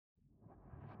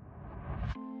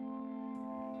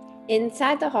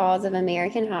Inside the halls of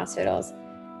American hospitals,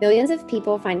 billions of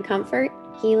people find comfort,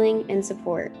 healing, and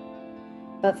support.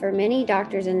 But for many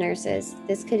doctors and nurses,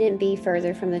 this couldn't be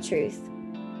further from the truth.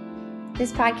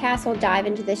 This podcast will dive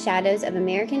into the shadows of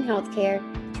American healthcare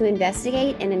to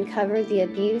investigate and uncover the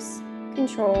abuse,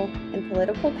 control, and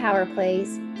political power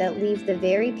plays that leave the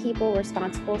very people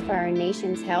responsible for our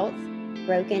nation's health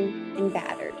broken and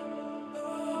battered.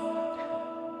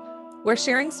 We're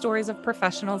sharing stories of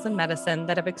professionals in medicine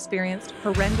that have experienced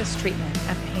horrendous treatment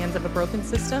at the hands of a broken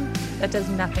system that does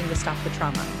nothing to stop the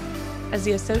trauma. As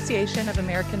the Association of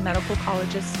American Medical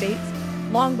Colleges states,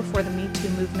 long before the Me Too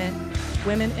movement,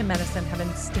 women in medicine have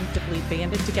instinctively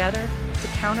banded together to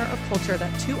counter a culture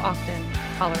that too often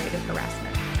tolerated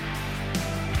harassment.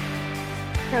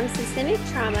 From systemic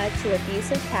trauma to abuse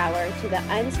of power to the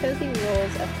unspoken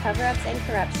rules of cover-ups and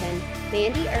corruption,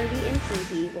 Mandy, Irby, and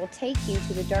Phoebe will take you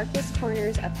to the darkest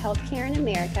corners of healthcare in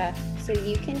America so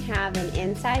you can have an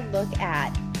inside look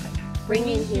at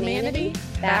bringing humanity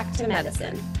back to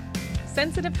medicine.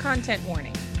 Sensitive content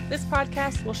warning. This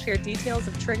podcast will share details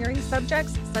of triggering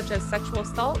subjects such as sexual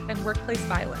assault and workplace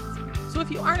violence. So if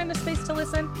you aren't in a space to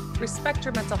listen, respect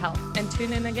your mental health and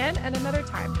tune in again at another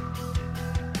time.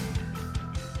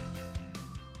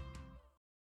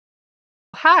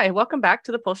 Hi, welcome back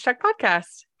to the Pulse Check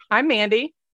podcast. I'm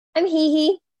Mandy. I'm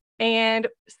Hee. And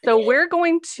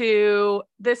so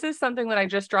this is something that I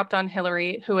just dropped on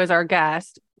Hillary, who is our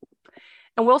guest,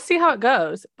 and we'll see how it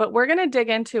goes. But we're going to dig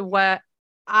into what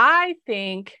I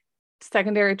think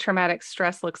secondary traumatic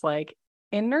stress looks like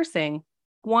in nursing.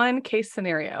 One case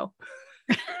scenario.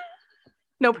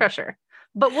 No pressure,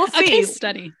 but we'll see. A case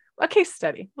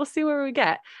study. We'll see where we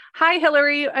get. Hi,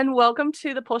 Hillary, and welcome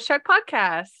to the Pulse Check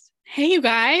podcast. Hey, you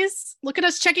guys. Look at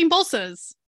us checking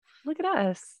pulses. Look at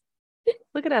us.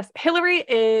 Look at us. Hillary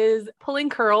is Pulling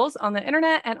Curls on the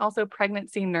internet and also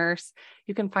pregnancy nurse.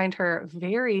 You can find her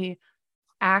very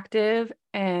active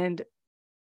and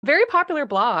very popular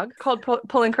blog called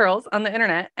Pulling Curls on the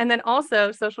internet. And then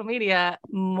also social media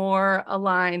more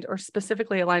aligned or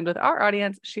specifically aligned with our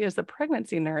audience. She is a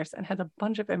pregnancy nurse and has a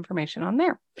bunch of information on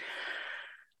there.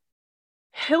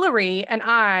 Hillary and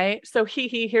I,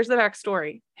 here's the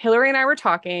backstory. Hillary and I were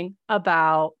talking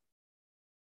about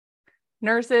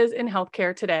nurses in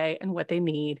healthcare today and what they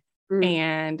need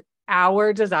and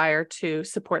our desire to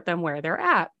support them where they're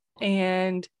at.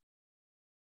 And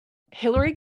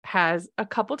Hillary has a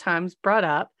couple times brought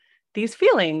up these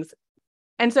feelings.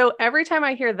 And so every time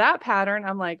I hear that pattern,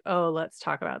 I'm like, oh, let's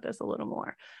talk about this a little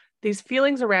more. These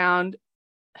feelings around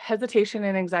hesitation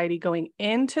and anxiety going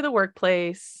into the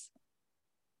workplace.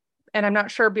 And I'm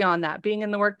not sure beyond that, being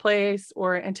in the workplace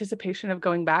or anticipation of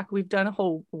going back. We've done a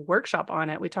whole workshop on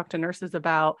it. We talked to nurses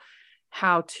about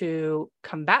how to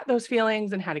combat those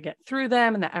feelings and how to get through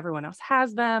them and that everyone else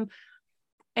has them.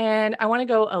 And I want to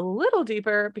go a little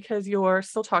deeper because you're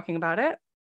still talking about it,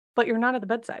 but you're not at the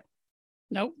bedside.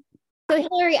 Nope. So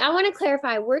Hillary, I want to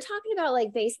clarify, we're talking about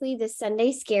like basically the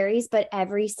Sunday scaries, but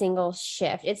every single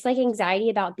shift. It's like anxiety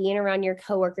about being around your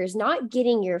coworkers, not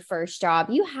getting your first job.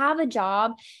 You have a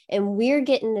job and we're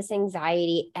getting this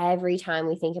anxiety every time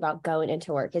we think about going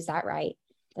into work. Is that right?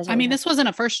 This wasn't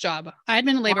a first job. I had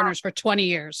been a labor nurse for 20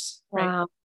 years. Wow.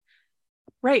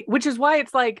 Right. Which is why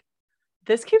it's like,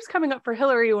 this keeps coming up for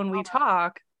Hillary when we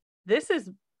talk. This is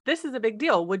a big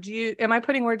deal. Am I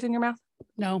putting words in your mouth?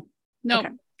 No. Okay.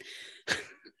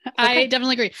 I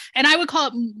definitely agree. And I would call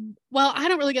it, well, I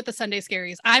don't really get the Sunday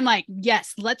scaries. I'm like,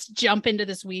 yes, let's jump into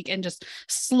this week and just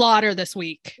slaughter this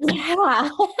week. Yeah.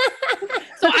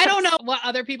 So I don't know what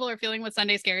other people are feeling with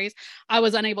Sunday scaries. I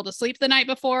was unable to sleep the night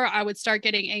before. I would start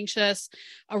getting anxious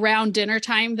around dinner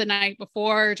time the night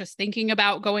before, just thinking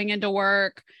about going into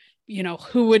work. You know,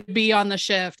 who would be on the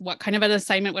shift? What kind of an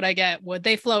assignment would I get? Would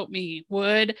they float me?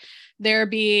 Would there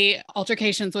be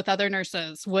altercations with other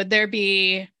nurses? Would there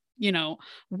be,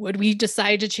 would we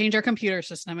decide to change our computer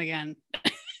system again?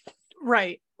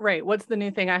 Right. What's the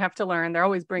new thing I have to learn? They're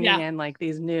always bringing in like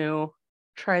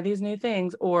try these new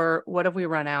things, or what have we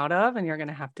run out of? And you're going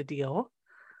to have to deal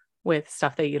with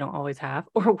stuff that you don't always have,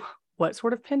 or what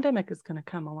sort of pandemic is going to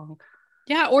come along.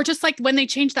 Yeah. Or just like when they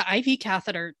change the IV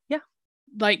catheter. Yeah.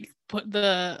 Like put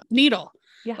the needle.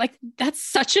 Yeah. Like that's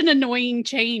such an annoying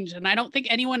change. And I don't think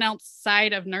anyone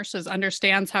outside of nurses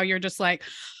understands how you're just like,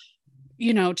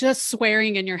 just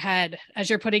swearing in your head as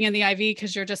you're putting in the IV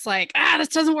because you're just like, this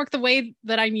doesn't work the way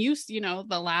that I'm used.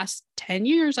 The last 10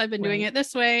 years I've been doing it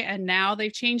this way and now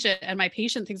they've changed it. And my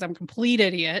patient thinks I'm a complete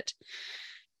idiot.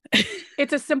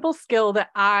 It's a simple skill that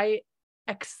I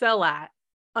excel at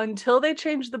until they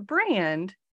change the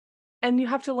brand. and you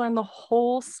have to learn the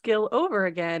whole skill over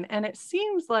again. And it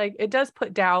seems like it does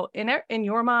put doubt in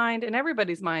your mind, and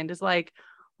everybody's mind is like,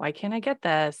 why can't I get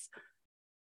this?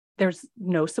 There's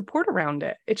no support around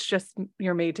it. It's just,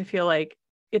 you're made to feel like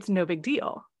it's no big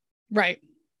deal. Right.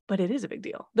 But it is a big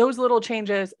deal. Those little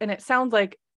changes, and it sounds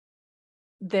like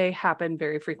they happen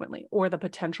very frequently, or the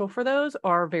potential for those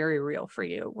are very real for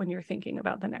you when you're thinking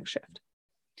about the next shift.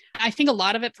 I think a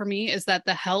lot of it for me is that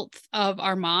the health of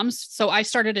our moms. So I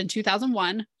started in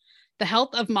 2001. The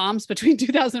health of moms between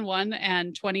 2001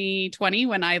 and 2020,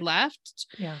 when I left,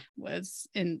 was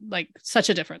in like such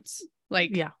a difference.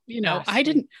 Like, you know,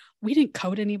 we didn't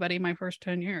code anybody my first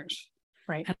 10 years.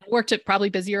 Right. And I worked at probably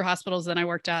busier hospitals than I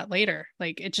worked at later.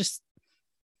 Like it just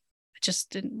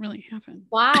didn't really happen.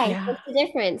 Why? Yeah. What's the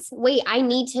difference? Wait, I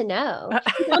need to know.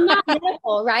 I'm not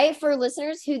medical, right? For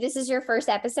listeners who this is your first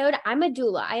episode, I'm a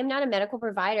doula. I am not a medical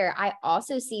provider. I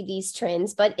also see these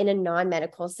trends, but in a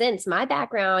non-medical sense. My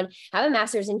background, I have a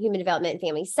master's in human development and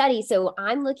family studies. So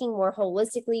I'm looking more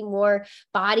holistically, more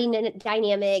body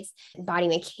dynamics, body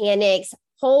mechanics,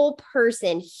 whole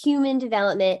person, human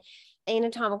development,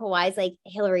 anatomical wise. Like,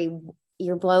 Hillary,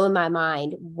 you're blowing my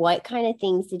mind. What kind of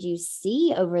things did you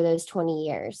see over those 20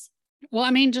 years? Well,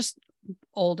 I mean, just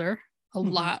older, a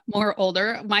lot more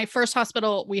older. My first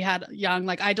hospital, we had young,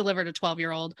 like I delivered a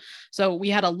 12-year-old. So we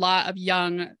had a lot of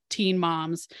young teen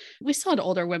moms. We still had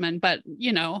older women, but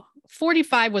you know,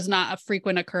 45 was not a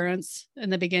frequent occurrence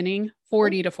in the beginning,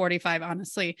 40 to 45,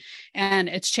 honestly. And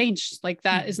it's changed. Like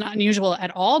that is not unusual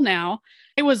at all now.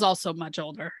 I was also much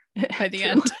older by the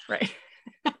end. Right.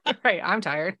 Right. I'm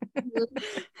tired.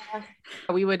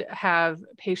 We would have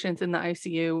patients in the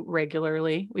ICU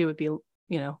regularly. We would be, you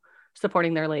know,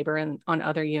 supporting their labor and on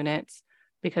other units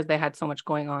because they had so much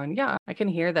going on. Yeah. I can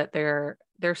hear that they're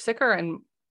sicker and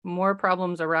more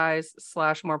problems arise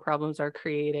 / more problems are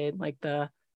created. Like the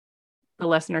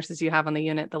less nurses you have on the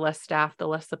unit, the less staff, the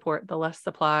less support, the less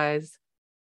supplies,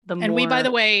 we, by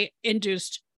the way,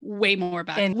 induced way more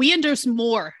back. And we induced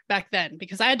more back then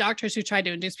because I had doctors who tried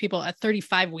to induce people at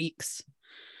 35 weeks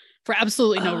for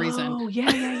absolutely no reason. Oh,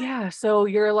 yeah. So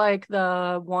you're like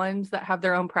the ones that have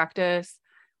their own practice,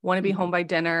 want to be home by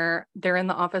dinner. They're in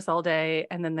the office all day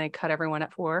and then they cut everyone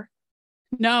at 4.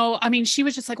 No, I mean, she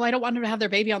was just like, well, I don't want them to have their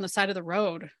baby on the side of the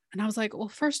road. And I was like, well,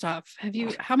 first off,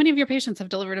 how many of your patients have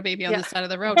delivered a baby on the side of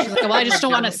the road? She's like, well, I just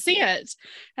don't want to see it.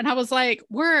 And I was like,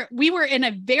 we were in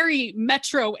a very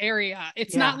metro area.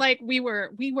 It's not like we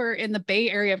were in the Bay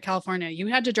Area of California. You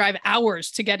had to drive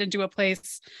hours to get into a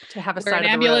place to have a where side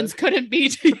an ambulance couldn't be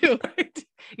to you. Right.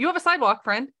 You have a sidewalk,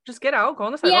 friend. Just get out, go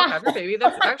on the sidewalk, have your baby.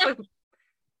 That's actually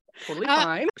totally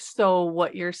fine. So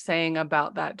what you're saying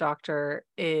about that doctor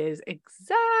is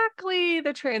exactly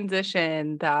the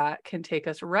transition that can take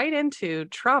us right into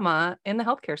trauma in the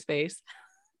healthcare space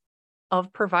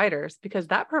of providers, because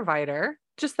that provider,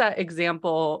 just that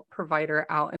example provider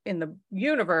out in the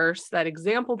universe, that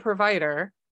example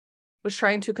provider was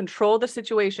trying to control the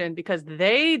situation because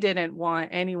they didn't want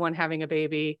anyone having a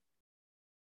baby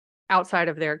outside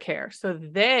of their care. So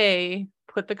they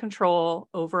put the control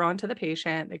over onto the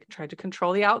patient. They tried to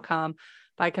control the outcome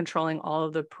by controlling all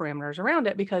of the parameters around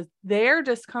it because their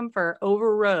discomfort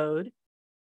overrode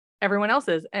everyone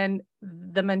else's. And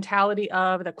the mentality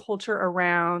of the culture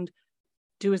around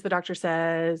do as the doctor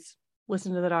says,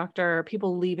 listen to the doctor,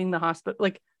 people leaving the hospital,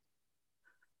 like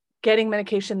getting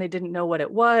medication, they didn't know what it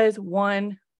was.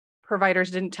 1,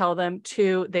 providers didn't tell them.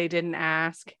 2, they didn't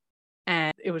ask.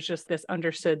 And it was just this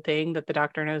understood thing that the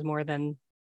doctor knows more than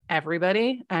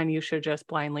everybody, and you should just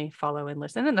blindly follow and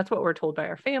listen. And that's what we're told by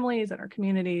our families and our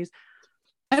communities.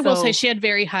 I will say she had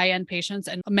very high-end patients,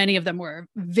 and many of them were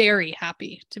very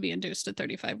happy to be induced at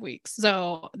 35 weeks.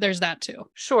 So there's that too.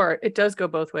 Sure, it does go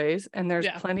both ways. And there's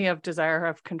plenty of desire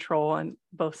of control on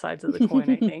both sides of the coin,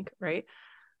 I think, right?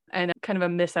 And kind of a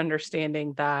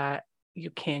misunderstanding that you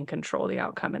can control the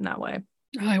outcome in that way.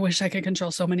 Oh, I wish I could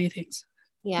control so many things.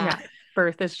 Yeah.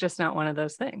 Birth is just not one of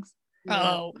those things.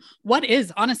 Oh, what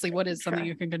is something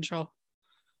you can control?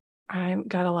 I've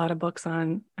got a lot of books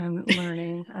on. I'm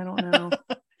learning. I don't know.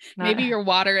 Maybe your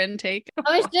water intake.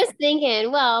 I was just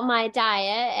thinking, well, my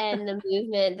diet and the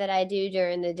movement that I do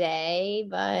during the day,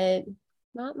 but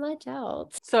not much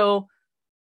else. So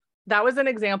that was an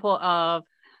example of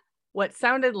what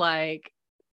sounded like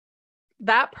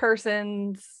that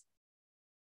person's,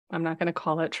 I'm not going to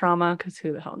call it trauma because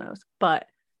who the hell knows, but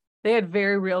they had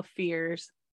very real fears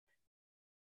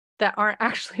that aren't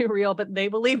actually real, but they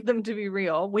believe them to be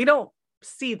real. We don't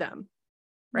see them.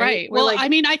 Right. Well, I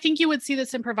mean, I think you would see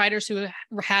this in providers who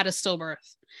had a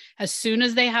stillbirth. As soon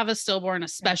as they have a stillborn,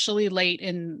 especially late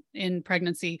in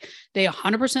pregnancy, they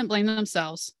 100% blame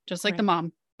themselves, just like the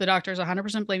mom. The doctors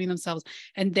 100% blaming themselves,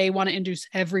 and they want to induce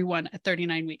everyone at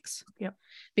 39 weeks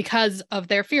because of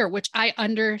their fear, which I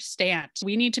understand.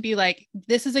 We need to be like,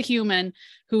 this is a human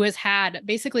who has had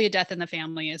basically a death in the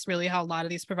family is really how a lot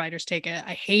of these providers take it.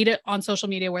 I hate it on social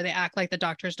media where they act like the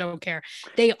doctors don't care.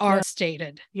 They are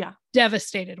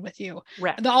devastated with you.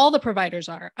 All the providers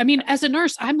are. I mean, as a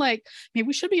nurse, I'm like, maybe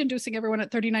we should be inducing everyone at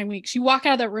 39 weeks. You walk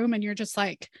out of that room and you're just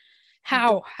like,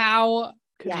 how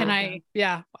can I?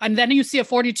 Yeah. And then you see a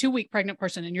 42-week pregnant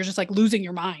person and you're just like losing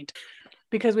your mind.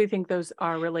 Because we think those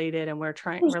are related and we're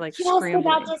like scrambling.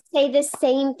 About to say the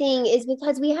same thing is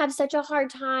because we have such a hard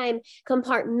time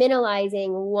compartmentalizing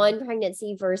one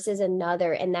pregnancy versus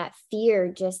another. And that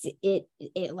fear just, it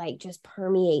like just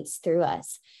permeates through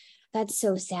us. That's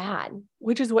so sad.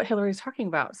 Which is what Hillary's talking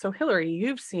about. So Hillary,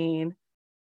 you've seen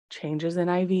changes in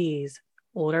IVs,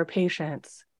 older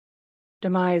patients,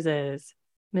 demises,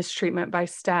 mistreatment by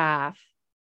staff,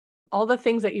 all the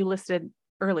things that you listed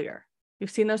earlier.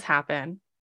 You've seen those happen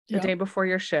the day before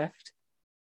your shift.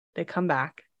 They come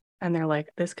back and they're like,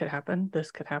 this could happen,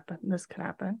 this could happen, this could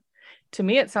happen. To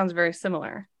me, it sounds very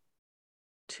similar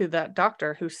to that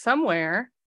doctor who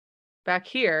somewhere back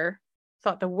here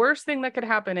thought the worst thing that could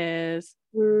happen is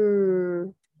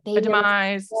a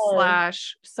demise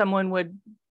 / someone would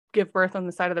give birth on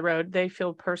the side of the road. They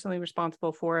feel personally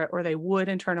responsible for it, or they would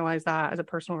internalize that as a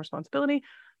personal responsibility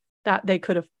that they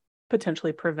could have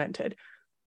potentially prevented.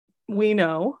 We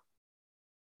know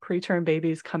preterm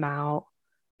babies come out.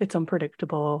 It's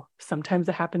unpredictable. Sometimes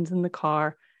it happens in the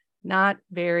car, not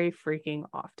very freaking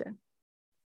often.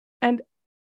 And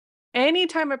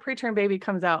anytime a preterm baby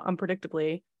comes out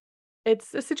unpredictably,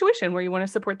 it's a situation where you want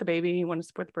to support the baby, you want to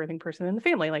support the birthing person and the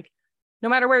family, like no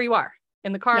matter where you are.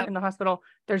 In the car, in the hospital,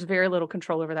 there's very little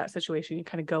control over that situation. You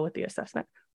kind of go with the assessment.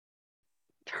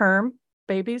 Term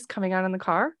babies coming out in the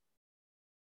car,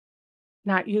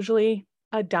 not usually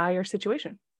a dire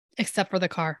situation. Except for the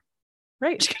car.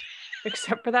 Right.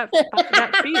 Except for that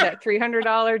fee, that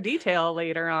 $300 detail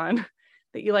later on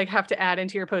that you like have to add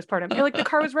into your postpartum. You're like, the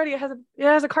car was ready. It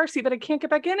has a car seat, but I can't get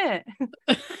back in it.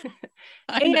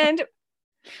 And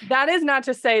that is not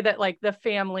to say that like the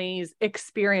family's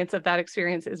experience of that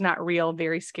experience is not real,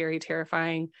 very scary,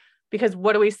 terrifying, because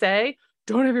what do we say?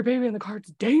 Don't have your baby in the car. It's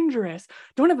dangerous.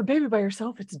 Don't have a baby by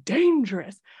yourself. It's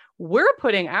dangerous. We're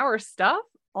putting our stuff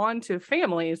onto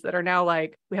families that are now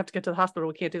like, we have to get to the hospital.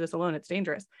 We can't do this alone. It's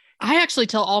dangerous. I actually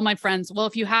tell all my friends, well,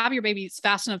 if you have your baby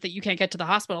fast enough that you can't get to the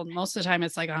hospital, most of the time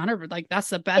it's like 100, like that's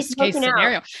the best case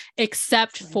scenario,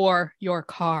 except for your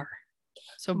car.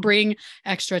 So bring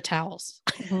extra towels.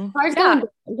 No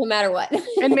matter what.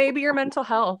 And maybe your mental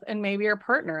health and maybe your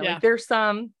partner. Like there's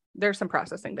some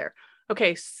processing there.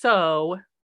 Okay. So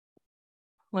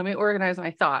let me organize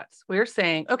my thoughts. We're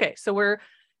saying, okay, so we're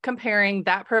comparing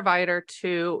that provider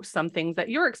to some things that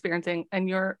you're experiencing and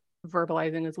you're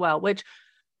verbalizing as well, which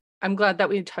I'm glad that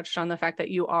we touched on the fact that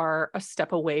you are a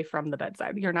step away from the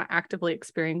bedside. You're not actively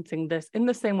experiencing this in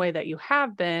the same way that you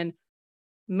have been,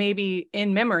 maybe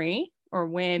in memory, or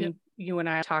when you and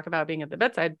I talk about being at the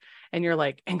bedside and you're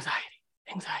like, anxiety.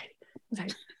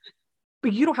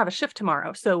 But you don't have a shift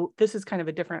tomorrow. So this is kind of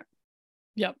a different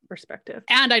perspective.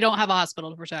 And I don't have a hospital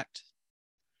to protect.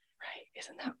 Right.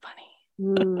 Isn't that funny?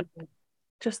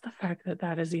 Just the fact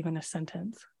that is even a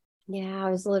sentence. Yeah. I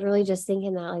was literally just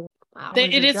thinking that, like, wow.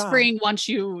 It is freeing once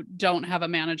you don't have a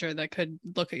manager that could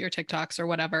look at your TikToks or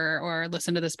whatever, or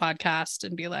listen to this podcast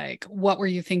and be like, what were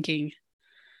you thinking?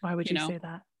 Why would you say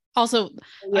that? Also,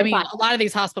 I mean, a lot of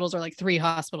these hospitals are like 3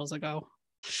 hospitals ago.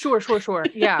 Sure.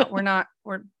 Yeah. We're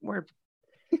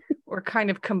kind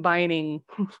of combining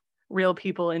real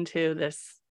people into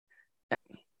this.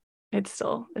 It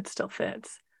still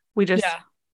fits. We just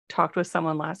talked with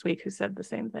someone last week who said the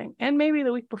same thing, and maybe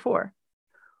the week before.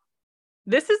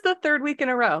 This is the 3rd week in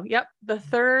a row. Yep. The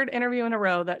 3rd interview in a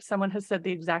row that someone has said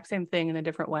the exact same thing in a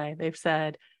different way. They've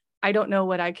said, I don't know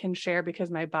what I can share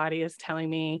because my body is telling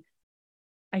me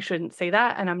I shouldn't say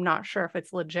that. And I'm not sure if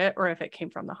it's legit or if it came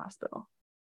from the hospital.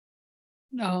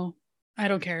 No, I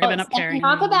don't care. I've been up carrying.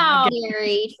 Talk about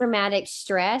very traumatic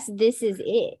stress. This is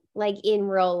it. Like in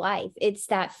real life, it's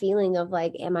that feeling of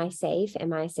like, am I safe?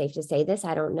 Am I safe to say this?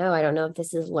 I don't know. I don't know if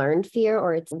this is learned fear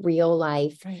or it's real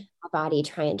life body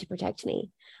trying to protect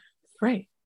me. Right.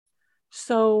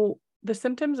 So the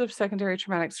symptoms of secondary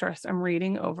traumatic stress, I'm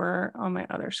reading over on my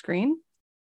other screen.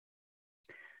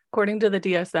 According to the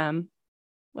DSM,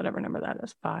 whatever number that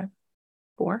is, 5,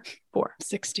 4, 4.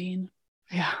 16.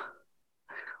 Yeah.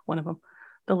 One of them.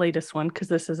 the latest one, because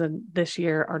this is a this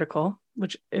year article,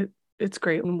 which it's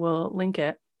great, and we'll link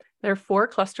it. There are 4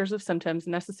 clusters of symptoms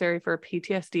necessary for a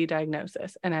PTSD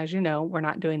diagnosis. And as you know, we're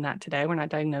not doing that today. We're not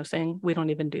diagnosing. We don't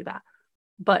even do that.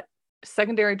 But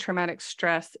secondary traumatic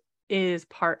stress is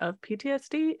part of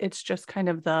PTSD. It's just kind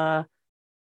of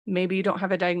maybe you don't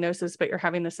have a diagnosis, but you're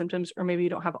having the symptoms, or maybe you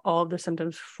don't have all of the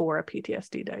symptoms for a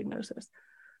PTSD diagnosis.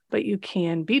 But you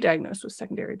can be diagnosed with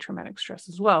secondary traumatic stress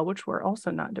as well, which we're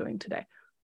also not doing today.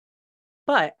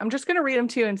 But I'm just going to read them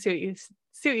to you and see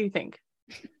what you think.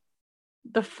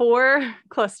 The 4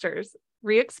 clusters: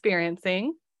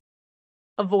 re-experiencing,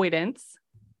 avoidance,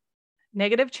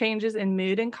 negative changes in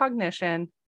mood and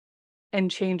cognition,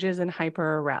 and changes in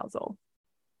hyperarousal.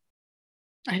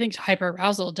 I think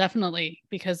hyperarousal, definitely,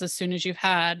 because as soon as you've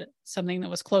had something that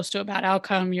was close to a bad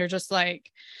outcome, you're just like,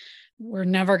 we're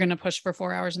never going to push for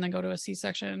 4 hours and then go to a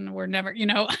C-section. We're never,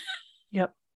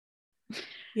 Yep.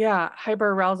 Yeah.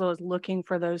 Hyperarousal is looking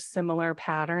for those similar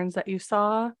patterns that you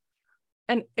saw.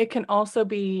 And it can also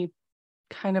be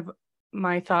kind of,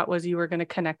 my thought was you were going to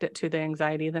connect it to the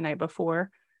anxiety the night before,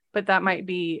 but that might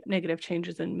be negative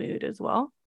changes in mood as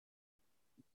well.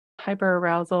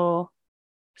 Hyperarousal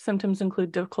symptoms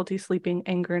include difficulty sleeping,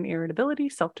 anger and irritability,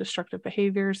 self-destructive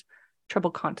behaviors,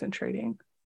 trouble concentrating.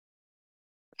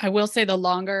 I will say the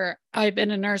longer I've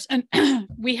been a nurse, and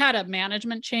we had a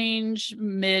management change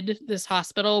mid this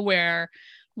hospital where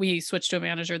we switched to a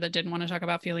manager that didn't want to talk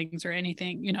about feelings or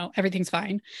anything, everything's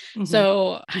fine. Mm-hmm.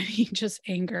 So I mean, just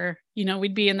anger,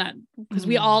 we'd be in that, because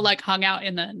we all like hung out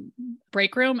in the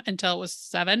break room until it was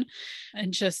 7,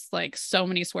 and just like so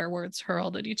many swear words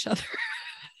hurled at each other.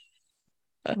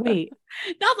 Wait,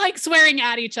 not like swearing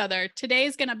at each other.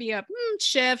 Today's going to be a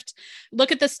shift.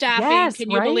 Look at the staffing. Yes,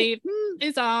 can you believe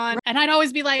is on? Right. And I'd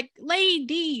always be like,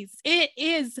 ladies, it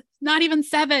is not even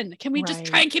 7. Can we just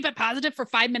try and keep it positive for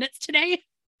 5 minutes today?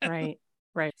 Right.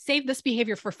 Save this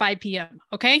behavior for 5 p.m.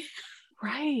 Okay.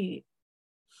 Right.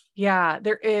 Yeah.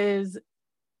 There is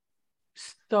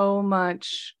so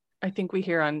much, I think we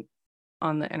hear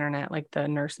on the internet, like the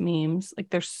nurse memes, like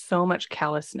there's so much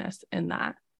callousness in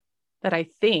that I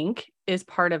think is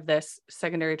part of this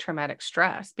secondary traumatic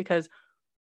stress, because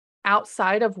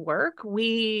outside of work,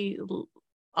 we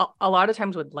a lot of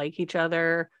times would like each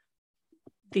other.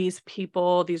 These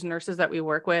people, these nurses that we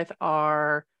work with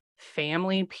are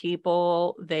family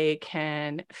people. They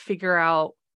can figure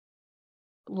out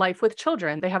life with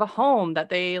children. They have a home that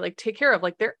they like take care of.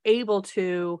 Like they're able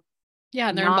to. Yeah.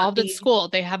 And they're involved in school.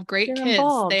 They have great kids.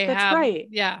 Involved. They That's have, right.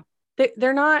 Yeah.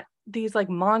 They're not these like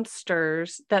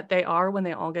monsters that they are when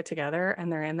they all get together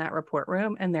and they're in that report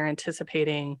room and they're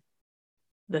anticipating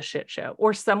the shit show,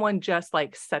 or someone just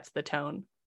like sets the tone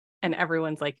and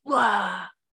everyone's like, wah.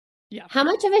 Yeah. How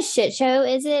much of a shit show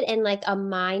is it, and like a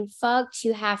mind fuck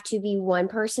to have to be one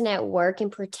person at work and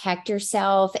protect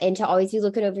yourself and to always be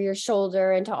looking over your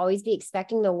shoulder and to always be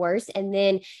expecting the worst. And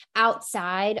then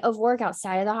outside of work,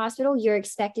 outside of the hospital, you're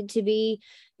expected to be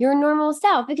your normal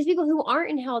self, because people who aren't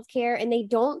in healthcare and they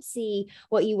don't see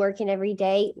what you work in every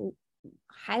day,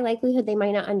 high likelihood they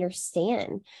might not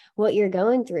understand what you're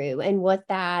going through and what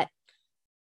that,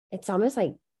 it's almost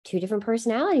like 2 different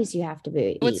personalities you have to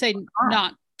be. I would say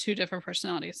not 2 different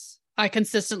personalities. I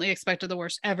consistently expected the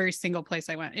worst every single place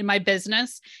I went, in my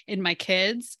business, in my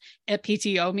kids, at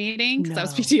PTO meetings, because I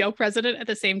was PTO president at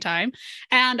the same time.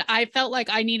 And I felt like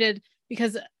I needed,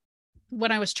 because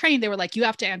when I was trained, they were like, you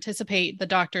have to anticipate the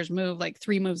doctor's move like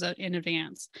 3 moves in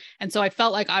advance. And so I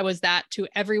felt like I was that to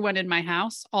everyone in my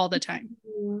house all the time.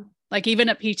 Mm-hmm. Like even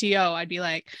at PTO, I'd be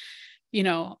like,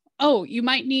 oh, you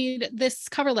might need this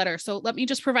cover letter, so let me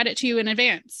just provide it to you in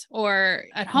advance. Or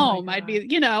at home, I'd be,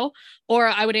 or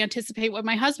I would anticipate what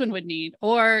my husband would need,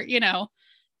 or,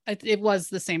 it was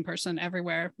the same person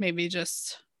everywhere, maybe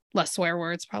just less swear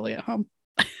words probably at home.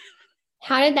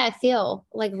 How did that feel?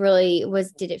 Like really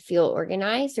did it feel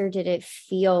organized, or did it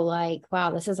feel like, wow,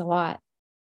 this is a lot?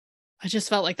 I just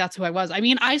felt like that's who I was. I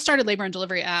mean, I started labor and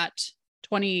delivery at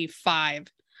 25.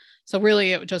 So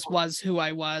really it just was who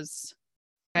I was.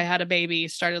 I had a baby,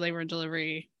 started labor and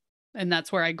delivery, and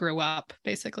that's where I grew up,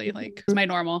 basically. Like, it's my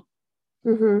normal.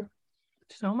 Mm-hmm.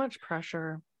 So much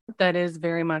pressure that is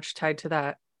very much tied to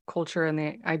that culture, and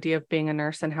the idea of being a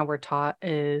nurse and how we're taught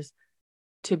is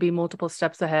to be multiple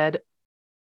steps ahead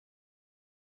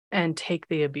and take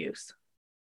the abuse.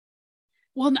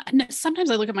 Well,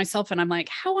 sometimes I look at myself and I'm like,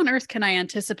 how on earth can I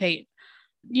anticipate,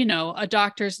 a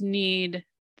doctor's need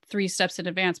 3 steps in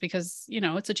advance, because,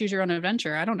 it's a choose your own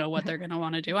adventure. I don't know what they're going to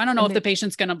want to do. I don't know if the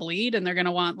patient's going to bleed and they're going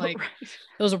to want like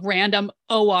those random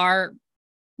OR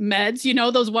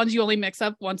meds, those ones you only mix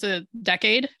up once a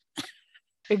decade.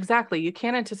 Exactly. You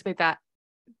can't anticipate that.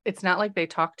 it's not like they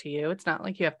talk to you. It's not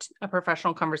like you have a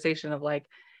professional conversation of like,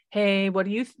 hey, what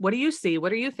do you see?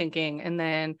 What are you thinking? And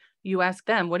then you ask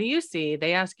them, what do you see?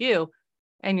 They ask you,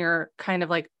 and you're kind of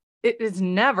like, it is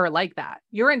never like that.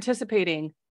 You're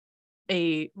anticipating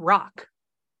a rock,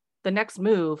 the next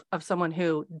move of someone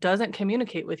who doesn't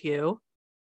communicate with you,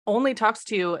 only talks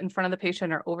to you in front of the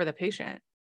patient or over the patient.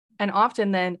 And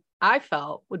often then I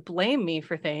felt would blame me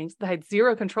for things that I had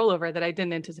zero control over that I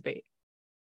didn't anticipate.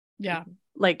 Yeah.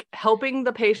 Like helping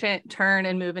the patient turn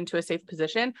and move into a safe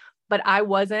position. But I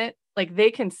wasn't, like,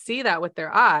 they can see that with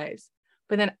their eyes,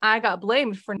 but then I got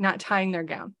blamed for not tying their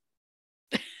gown.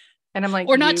 And I'm like,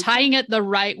 or not tying it the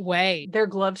right way. Their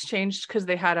gloves changed because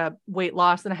they had a weight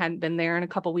loss and I hadn't been there in a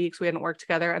couple of weeks. We hadn't worked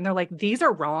together. And they're like, these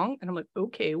are wrong. And I'm like,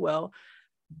 okay, well,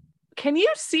 can you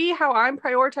see how I'm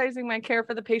prioritizing my care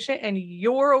for the patient and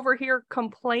you're over here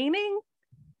complaining?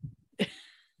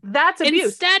 That's abuse.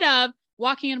 Instead of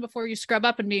walking in before you scrub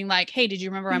up and being like, hey, did you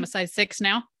remember I'm a size 6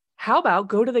 now? How about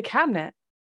go to the cabinet?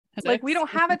 Like, we don't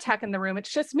have a tech in the room.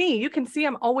 It's just me. You can see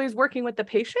I'm always working with the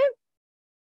patient.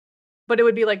 But it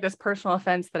would be like this personal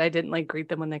offense that I didn't like greet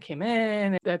them when they came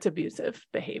in. That's abusive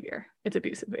behavior. It's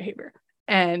abusive behavior.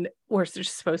 And we're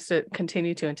just supposed to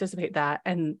continue to anticipate that.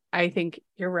 And I think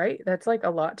you're right. That's like a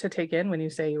lot to take in when you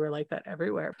say you were like that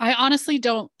everywhere. I honestly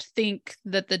don't think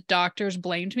that the doctors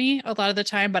blamed me a lot of the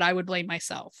time, but I would blame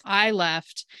myself. I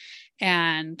left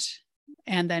and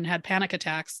then had panic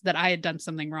attacks that I had done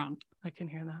something wrong. I can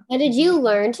hear that. And did you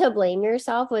learn to blame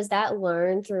yourself? Was that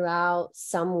learned throughout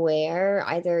somewhere,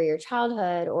 either your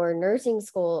childhood or nursing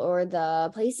school or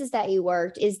the places that you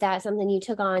worked? Is that something you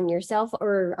took on yourself,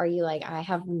 or are you like, I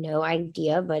have no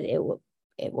idea, but it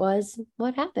was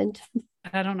what happened?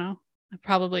 I don't know.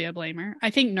 Probably a blamer.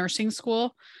 I think nursing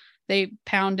school, they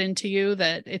pound into you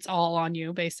that it's all on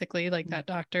you, basically. Like that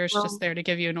doctor is just there to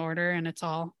give you an order and it's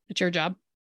your job.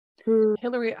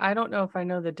 Hillary, I don't know if I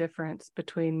know the difference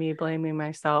between me blaming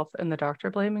myself and the doctor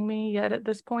blaming me yet at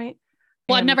this point.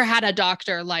 Well, I've never had a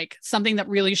doctor, like something that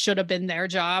really should have been their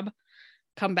job,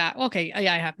 come back. Okay.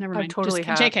 Yeah, I have. Never mind. Totally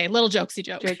have. JK, little jokesy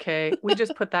joke. JK. We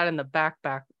just put that in the back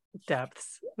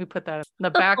depths. We put that in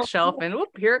the back shelf and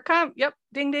whoop, here it comes. Yep.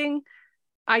 Ding, ding.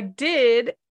 I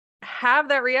did have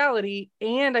that reality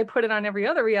and I put it on every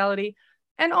other reality.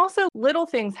 And also little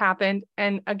things happened.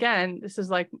 And again, this is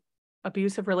like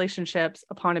abusive relationships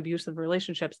upon abusive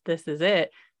relationships. This is it.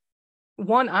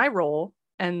 One eye roll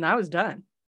and I was done.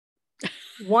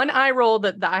 One eye roll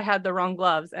that I had the wrong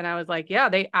gloves. And I was like, yeah,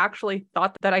 they actually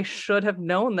thought that I should have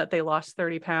known that they lost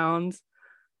 30 pounds.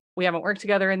 We haven't worked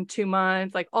together in 2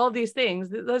 months. Like all of these things,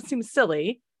 that seems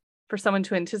silly for someone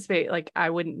to anticipate. Like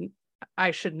I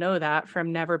should know that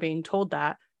from never being told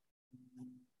that.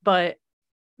 But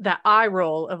that eye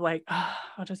roll of like, oh,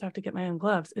 I'll just have to get my own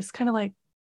gloves. It's kind of like,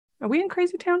 are we in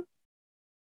crazy town?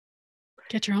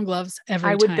 Get your own gloves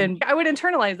every time. I would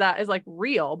internalize that as like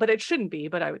real, but it shouldn't be,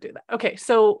 but I would do that. Okay.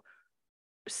 So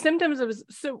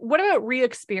what about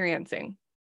re-experiencing?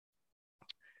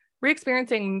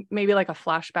 Re-experiencing maybe like a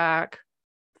flashback,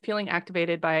 feeling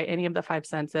activated by any of the 5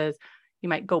 senses. You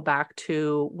might go back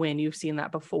to when you've seen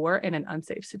that before in an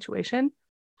unsafe situation.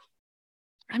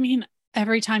 I mean,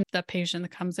 every time the patient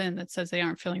that comes in that says they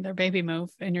aren't feeling their baby move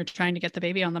and you're trying to get the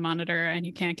baby on the monitor and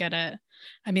you can't get it.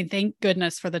 I mean, thank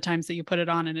goodness for the times that you put it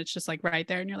on and it's just like right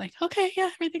there and you're like, okay, yeah,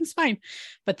 everything's fine.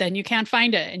 But then you can't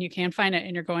find it and you can't find it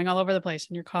and you're going all over the place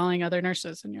and you're calling other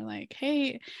nurses and you're like,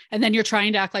 hey, and then you're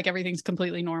trying to act like everything's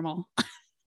completely normal.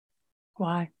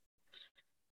 Why?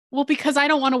 Well, because I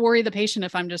don't want to worry the patient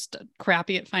if I'm just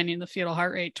crappy at finding the fetal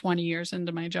heart rate 20 years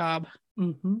into my job.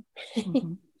 Mm-hmm.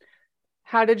 Mm-hmm.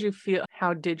 How did you feel?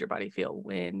 How did your body feel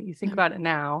when you think about it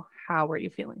now? How were you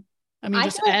feeling? I mean,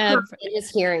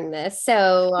 just hearing this.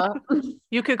 So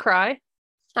you could cry.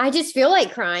 I just feel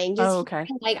like crying. Just okay.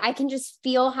 Like I can just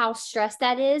feel how stressed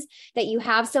that is, that you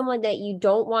have someone that you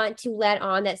don't want to let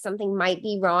on that something might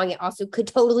be wrong. It also could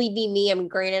totally be me. I'm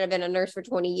granted, I've been a nurse for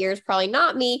 20 years, probably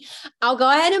not me. I'll go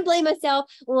ahead and blame myself.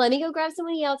 Let me go grab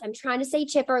somebody else. I'm trying to stay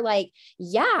chipper. Like,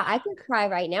 yeah, I could cry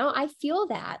right now. I feel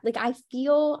that. Like I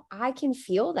can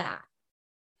feel that.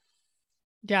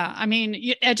 Yeah. I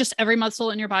mean, just every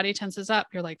muscle in your body tenses up.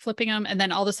 You're like flipping them. And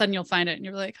then all of a sudden you'll find it and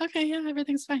you're like, okay, yeah,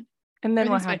 everything's fine. And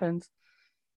then what happens?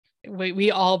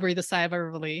 We all breathe a sigh of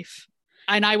relief.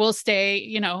 And I will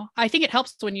stay, I think it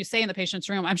helps when you stay in the patient's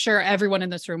room. I'm sure everyone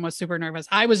in this room was super nervous.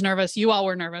 I was nervous. You all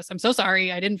were nervous. I'm so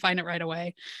sorry. I didn't find it right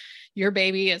away. Your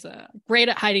baby is great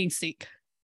at hide and seek.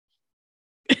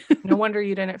 No wonder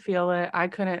you didn't feel it. I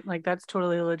couldn't, that's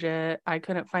totally legit. I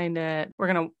couldn't find it.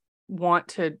 We're going to want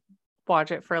to watch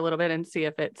it for a little bit and see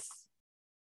if it's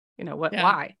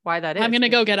why that is. I'm going to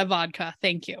go get a vodka.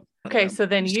 Thank you. Okay. So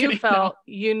then you felt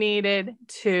you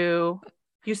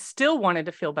still wanted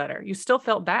to feel better. You still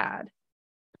felt bad.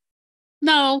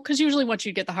 No, because usually once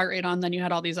you get the heart rate on, then you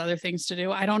had all these other things to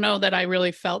do. I don't know that I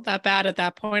really felt that bad at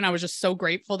that point. I was just so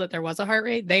grateful that there was a heart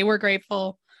rate. They were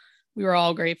grateful. We were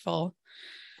all grateful.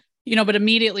 But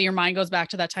immediately your mind goes back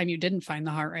to that time you didn't find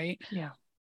the heart rate. Yeah.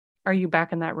 Are you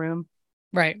back in that room?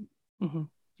 Right.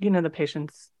 Mm-hmm. The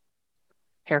patient's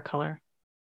hair color,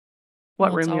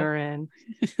 what room you're in,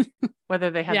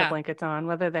 whether they had the blankets on,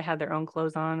 whether they had their own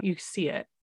clothes on. You see it.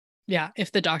 Yeah.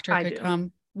 If the doctor could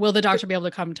come, will the doctor be able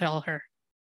to come tell her?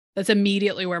 That's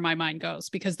immediately where my mind goes,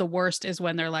 because the worst is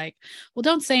when they're like, well,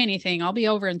 don't say anything. I'll be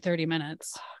over in 30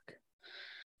 minutes. Fuck.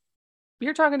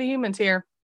 You're talking to humans here.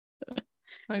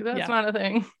 Like, that's not a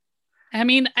thing. I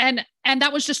mean, and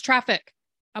that was just traffic.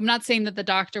 I'm not saying that the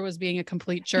doctor was being a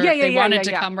complete jerk. They wanted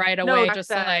to come right away. Just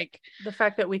like the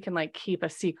fact that we can like keep a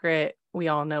secret. We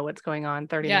all know what's going on.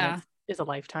 30 minutes is a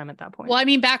lifetime at that point. Well, I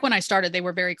mean, back when I started, they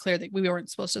were very clear that we weren't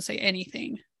supposed to say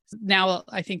anything. Now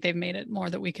I think they've made it more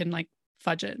that we can like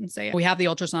fudge it and say, we have the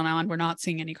ultrasound on. We're not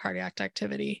seeing any cardiac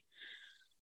activity.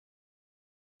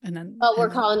 And then, we're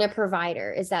calling a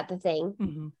provider. Is that the thing?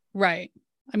 Mm-hmm. Right.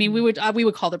 I mean, we would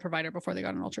call the provider before they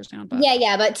got an ultrasound. But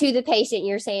but to the patient,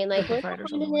 you're saying like we're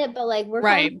calling it, but like we're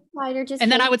calling the provider just.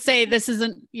 And then I would say this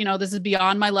isn't, this is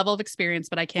beyond my level of experience,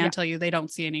 but I can tell you they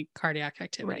don't see any cardiac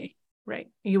activity. Right.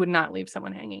 You would not leave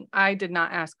someone hanging. I did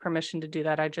not ask permission to do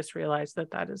that. I just realized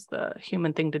that is the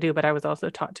human thing to do, but I was also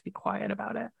taught to be quiet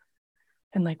about it.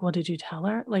 And like, well, did you tell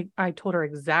her? Like, I told her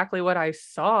exactly what I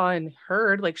saw and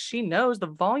heard. Like, she knows the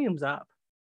volume's up.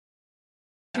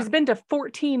 She's been to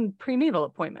 14 prenatal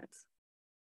appointments.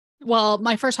 Well,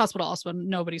 my first hospital also,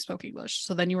 nobody spoke English.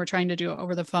 So then you were trying to do it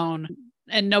over the phone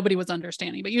and nobody was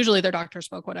understanding. But usually their doctor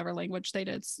spoke whatever language they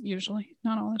did. Usually,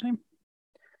 not all the time.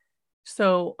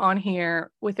 So on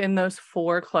here, within those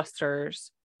 4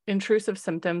 clusters, intrusive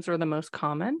symptoms were the most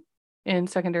common in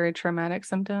secondary trauma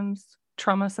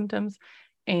symptoms,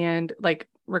 and like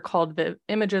recalled the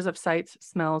images of sights,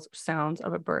 smells, sounds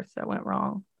of a birth that went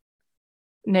wrong.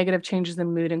 Negative changes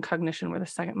in mood and cognition were the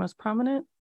second most prominent.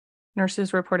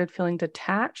 Nurses reported feeling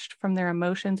detached from their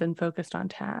emotions and focused on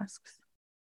tasks.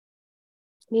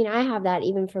 I mean, I have that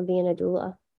even from being a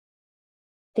doula.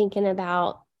 Thinking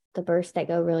about the births that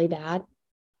go really bad,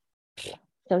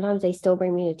 sometimes they still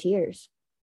bring me to tears.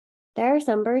 There are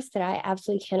some births that I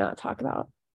absolutely cannot talk about,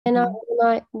 and I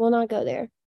will not go there.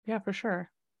 Yeah, for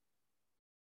sure.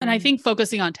 And I think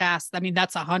focusing on tasks, I mean,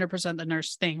 that's 100% the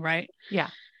nurse thing, right? Yeah.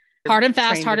 Hard and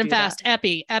fast,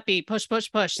 epi, push,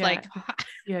 Yeah. like.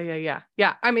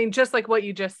 Yeah. I mean, just like what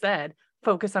you just said,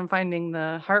 focus on finding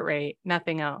the heart rate,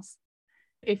 nothing else.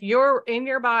 If you're in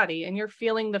your body and you're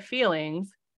feeling the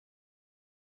feelings,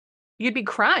 you'd be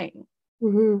crying.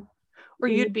 Mm-hmm. Or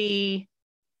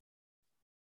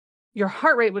your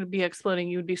heart rate would be exploding.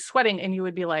 You would be sweating and you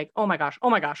would be like, oh my gosh.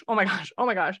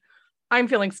 I'm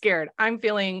feeling scared.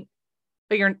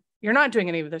 But you're not doing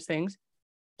any of those things.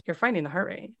 You're finding the heart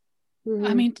rate. Mm-hmm.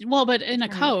 I mean, well, but in a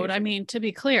code, I mean, to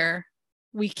be clear,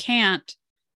 we can't,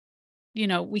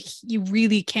 you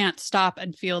really can't stop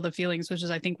and feel the feelings, which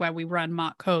is, I think, why we run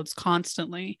mock codes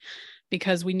constantly,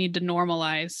 because we need to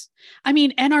normalize. I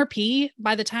mean, NRP,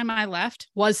 by the time I left,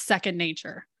 was second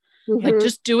nature. Mm-hmm. Like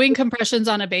just doing compressions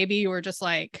on a baby, you were just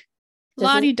like,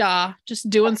 la-di-da, just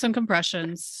doing some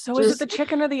compressions. So is it the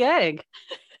chicken or the egg?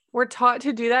 We're taught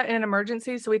to do that in an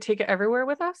emergency, so we take it everywhere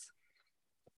with us?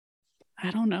 I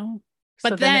don't know. So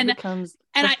but then it becomes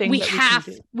we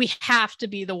have to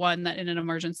be the one that in an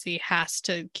emergency has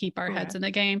to keep our heads in the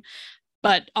game.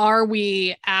 But are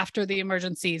we, after the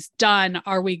emergency's done,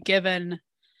 are we given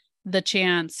the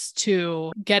chance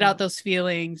to get out those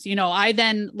feelings? I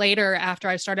then later, after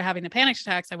I started having the panic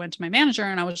attacks, I went to my manager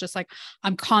and I was just like,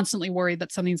 I'm constantly worried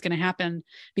that something's going to happen,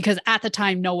 because at the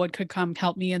time, no one could come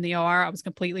help me in the OR. I was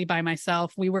completely by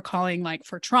myself. We were calling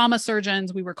for trauma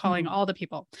surgeons. We were calling all the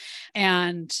people.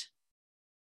 And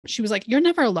she was like, you're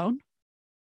never alone.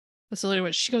 That's literally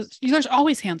what she goes, there's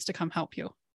always hands to come help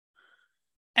you.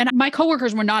 And my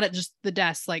coworkers were not at just the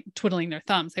desk, like twiddling their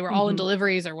thumbs. They were all in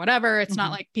deliveries or whatever. It's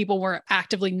not like people were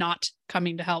actively not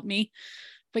coming to help me.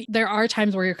 But there are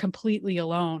times where you're completely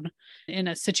alone in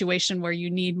a situation where you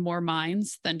need more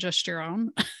minds than just your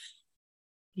own.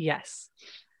 Yes.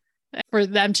 For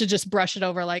them to just brush it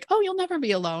over like, oh, you'll never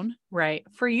be alone. Right.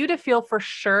 For you to feel for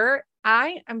sure,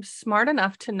 I am smart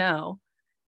enough to know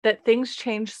that things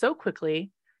change so quickly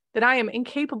that I am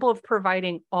incapable of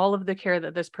providing all of the care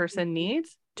that this person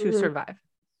needs to survive.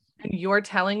 And you're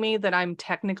telling me that I'm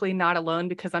technically not alone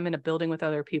because I'm in a building with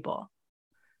other people.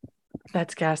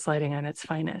 That's gaslighting at its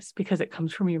finest because it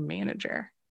comes from your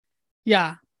manager.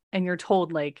 Yeah. And you're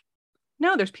told like,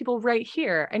 no, there's people right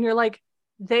here. And you're like,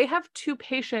 they have 2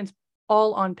 patients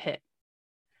all on PIT.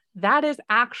 That is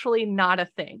actually not a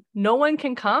thing. No one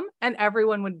can come and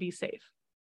everyone would be safe.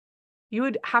 You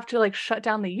would have to like shut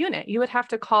down the unit. You would have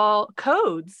to call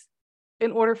codes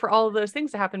in order for all of those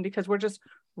things to happen because we're just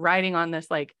riding on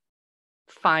this like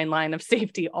fine line of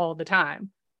safety all the time.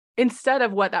 Instead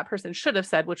of what that person should have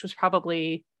said, which was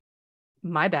probably,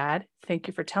 my bad. Thank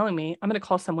you for telling me. I'm going to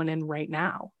call someone in right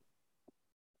now.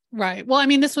 Right. Well, I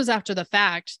mean, this was after the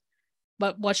fact,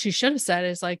 but what she should have said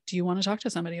is like, do you want to talk to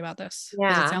somebody about this?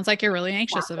 Because it sounds like you're really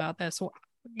anxious about this.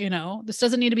 You know, this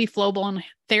doesn't need to be full-blown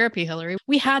therapy, Hillary.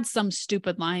 We had some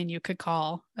stupid line you could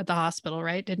call at the hospital,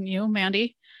 right? Didn't you,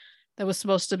 Mandy? That was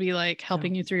supposed to be like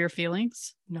helping you through your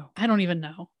feelings. No. I don't even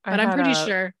know, but I'm pretty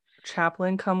sure.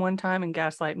 Chaplain come one time and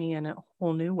gaslight me in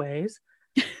whole new ways.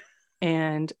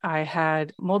 And I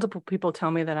had multiple people tell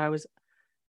me that I was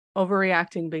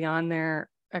overreacting beyond their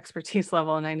expertise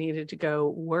level and I needed to go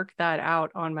work that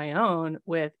out on my own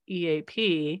with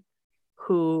EAP,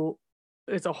 who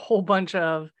is a whole bunch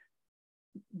of,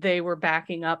 they were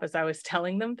backing up as I was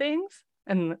telling them things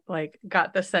and like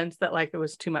got the sense that like it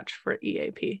was too much for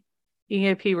EAP.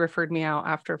 EAP referred me out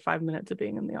after 5 minutes of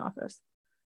being in the office.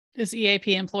 This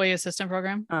EAP, Employee Assistance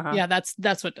Program. Uh-huh. Yeah,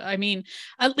 that's what I mean.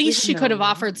 At least she could have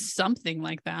offered something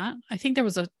like that. I think there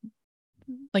was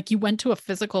you went to a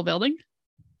physical building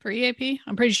for EAP.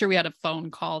 I'm pretty sure we had a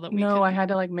phone call that we No, I had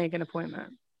to like make an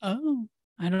appointment. Oh,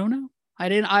 I don't know.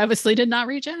 I obviously did not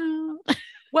reach out.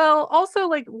 Well, also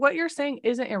like what you're saying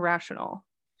isn't irrational.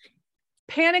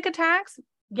 Panic attacks,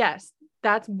 yes,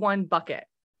 that's one bucket.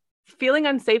 Feeling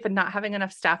unsafe and not having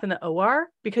enough staff in the OR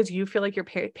because you feel like your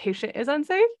patient is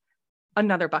unsafe,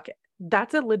 another bucket.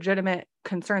 That's a legitimate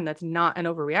concern. That's not an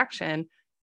overreaction.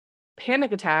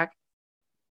 Panic attack,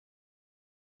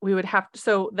 we would have to,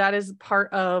 so that is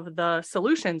part of the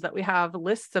solutions that we have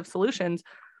lists of solutions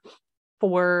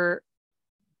for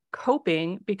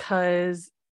coping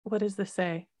because what does this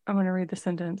say? I'm going to read the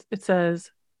sentence. It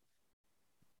says,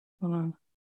 hold on.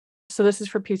 So this is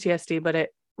for PTSD, but it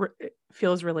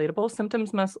feels relatable.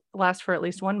 Symptoms must last for at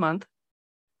least 1 month,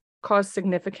 cause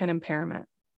significant impairment.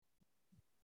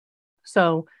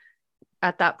 So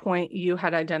at that point, you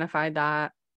had identified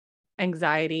that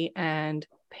anxiety and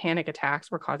panic attacks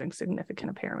were causing significant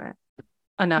impairment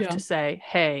enough to say,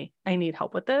 hey, I need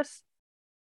help with this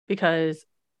because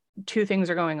 2 things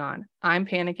are going on. I'm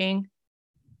panicking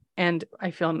and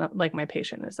I feel like my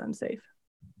patient is unsafe,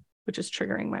 which is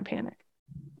triggering my panic.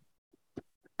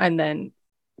 And then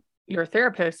your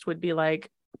therapist would be like,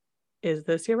 is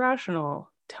this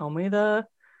irrational? Tell me the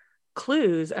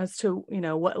clues as to,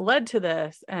 what led to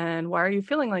this and why are you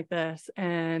feeling like this?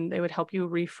 And they would help you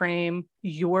reframe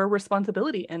your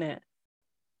responsibility in it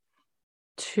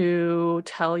to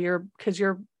tell because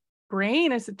your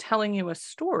brain is telling you a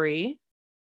story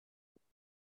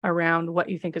around what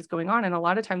you think is going on. And a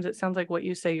lot of times it sounds like what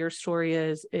you say your story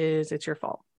is it's your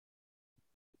fault.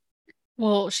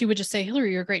 Well, she would just say,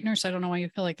 Hillary, you're a great nurse. I don't know why you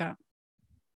feel like that.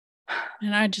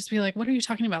 And I'd just be like, what are you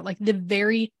talking about? Like the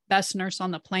very best nurse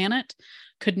on the planet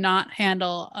could not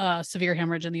handle a severe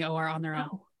hemorrhage in the OR on their own.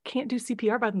 No, can't do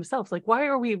CPR by themselves. Like, why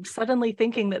are we suddenly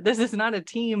thinking that this is not a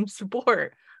team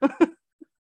sport?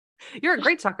 You're a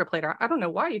great soccer player. I don't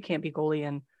know why you can't be goalie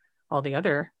and all the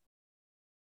other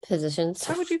positions.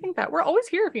 Why would you think that? We're always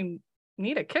here if you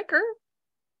need a kicker.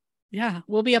 Yeah,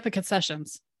 we'll be up at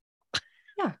concessions.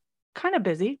 Yeah, kind of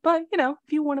busy, but if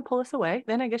you want to pull us away,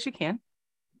 then I guess you can.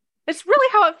 It's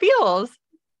really how it feels.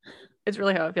 It's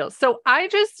really how it feels. So I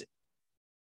just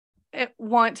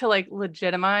want to like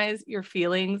legitimize your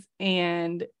feelings,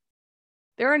 and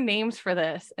there are names for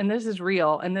this, and this is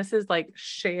real, and this is like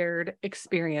shared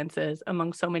experiences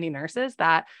among so many nurses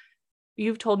that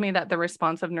you've told me that the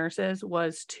response of nurses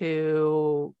was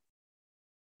to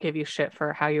give you shit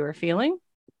for how you were feeling.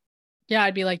 Yeah,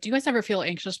 I'd be like, do you guys ever feel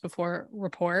anxious before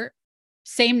report?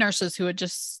 Same nurses who had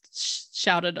just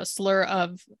shouted a slur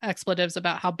of expletives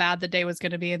about how bad the day was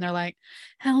going to be. And they're like,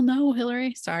 hell no,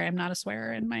 Hillary. Sorry, I'm not a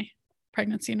swearer in my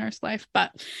pregnancy nurse life.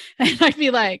 But and I'd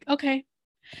be like, okay.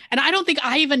 And I don't think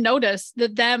I even noticed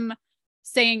that them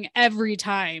saying every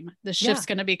time the shift's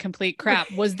going to be complete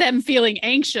crap was them feeling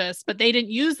anxious, but they didn't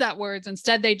use that words.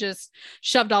 Instead, they just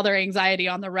shoved all their anxiety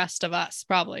on the rest of us,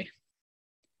 probably.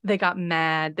 They got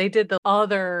mad. They did the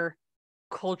other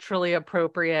culturally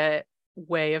appropriate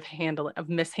way of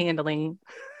mishandling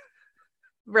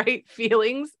right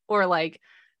feelings or like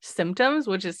symptoms,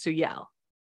 which is to yell,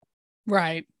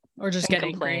 right, or just get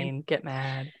complain, angry, get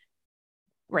mad.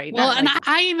 Right. Well, and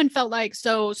I even felt like,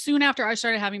 so soon after I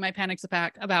started having my panic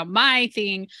attack about my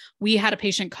thing, we had a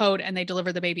patient code and they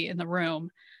delivered the baby in the room.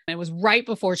 It was right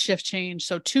before shift change.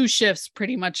 So 2 shifts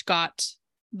pretty much got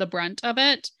the brunt of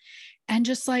it. And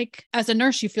just like, as a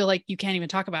nurse, you feel like you can't even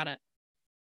talk about it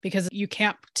because you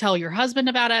can't tell your husband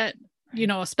about it. You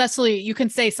know, especially you can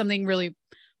say something really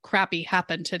crappy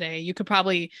happened today. You could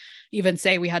probably even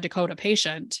say we had to code a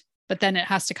patient, but then it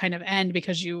has to kind of end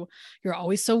because you're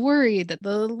always so worried that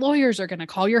the lawyers are going to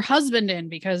call your husband in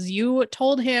because you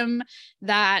told him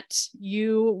that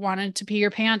you wanted to pee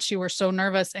your pants. You were so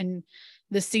nervous and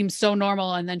this seems so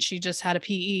normal. And then she just had a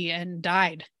PE and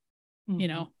died, you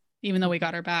know, even though we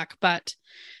got her back. But,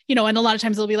 you know, and a lot of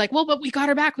times they'll be like, well, but we got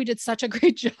her back. We did such a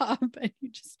great job. And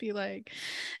you just be like,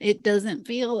 it doesn't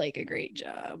feel like a great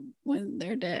job when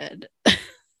they're dead.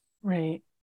 Right.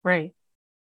 Right.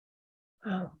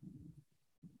 Oh.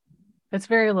 It's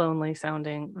very lonely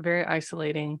sounding, very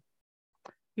isolating.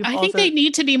 I think they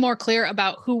need to be more clear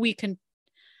about who we can,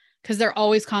 because they're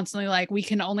always constantly like, we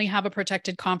can only have a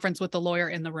protected conference with the lawyer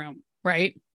in the room,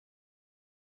 right?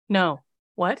 No.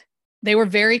 What? They were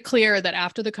very clear that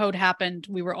after the code happened,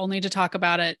 we were only to talk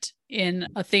about it in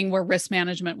a thing where risk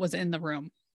management was in the room.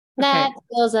 That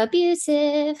feels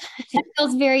abusive. It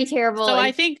feels very terrible. So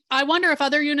I wonder if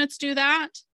other units do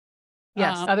that.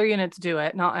 Yes, other units do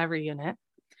it, not every unit.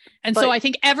 And so I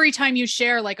think every time you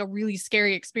share like a really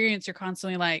scary experience, you're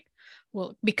constantly like,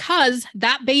 well, because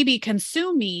that baby can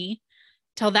sue me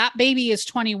till that baby is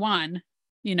 21.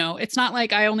 You know, it's not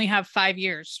like I only have 5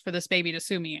 years for this baby to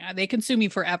sue me. They can sue me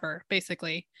forever,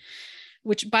 basically,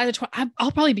 which by the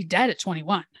I'll probably be dead at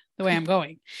 21 the way I'm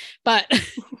going. But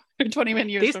 21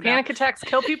 years. These panic attacks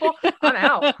kill people. I'm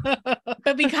out.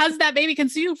 But because that baby can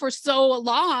sue you for so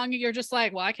long, you're just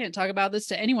like, well, I can't talk about this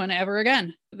to anyone ever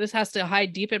again. This has to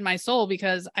hide deep in my soul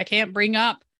because I can't bring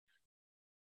up.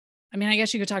 I mean, I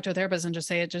guess you could talk to a therapist and just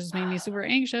say it just made me super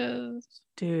anxious.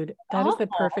 Dude, that is the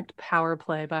perfect power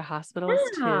play by hospitals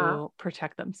to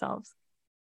protect themselves.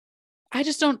 I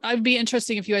just don't, it'd be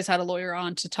interesting if you guys had a lawyer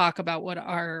on to talk about what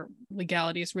our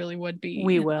legalities really would be.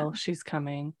 We will. She's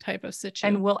coming. Type of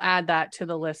situation. And we'll add that to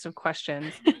the list of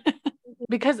questions.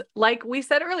 Because like we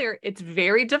said earlier, it's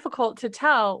very difficult to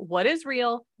tell what is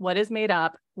real, what is made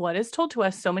up, what is told to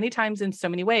us so many times in so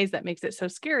many ways that makes it so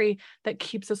scary that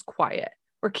keeps us quiet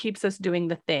or keeps us doing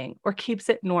the thing or keeps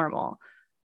it normal.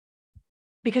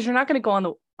 Because you're not going to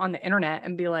go on the internet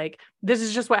and be like, this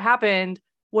is just what happened.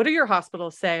 What do your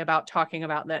hospitals say about talking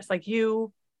about this? Like,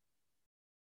 you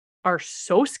are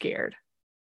so scared.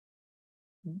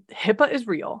 HIPAA is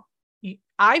real.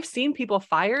 I've seen people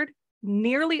fired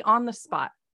nearly on the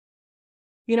spot.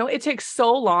 You know, it takes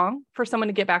so long for someone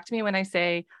to get back to me when I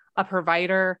say a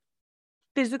provider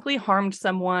physically harmed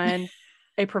someone,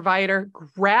 a provider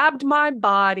grabbed my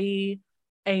body,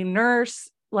 a nurse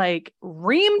like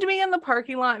reamed me in the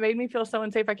parking lot, made me feel so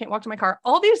unsafe I can't walk to my car.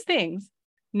 All these things.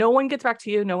 No one gets back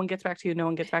to you. No one gets back to you. No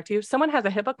one gets back to you. Someone has a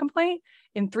HIPAA complaint.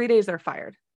 In 3 days, they're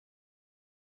fired.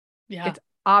 Yeah. It's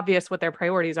obvious what their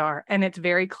priorities are. And it's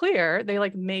very clear. They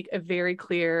like make a very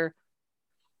clear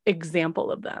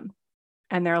example of them.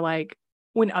 And they're like,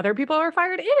 when other people are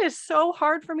fired, it is so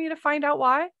hard for me to find out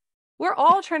why. We're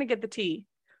all trying to get the tea.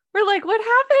 We're like, what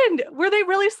happened? Were they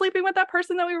really sleeping with that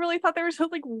person that we really thought they were so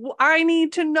like, I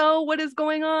need to know what is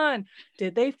going on.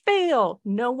 Did they fail?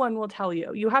 No one will tell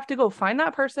you. You have to go find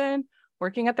that person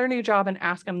working at their new job and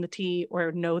ask them the tea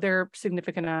or know their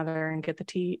significant other and get the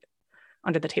tea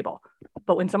under the table.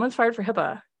 But when someone's fired for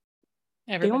HIPAA,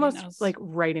 they almost knows. Like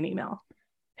write an email.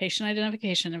 Patient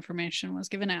identification information was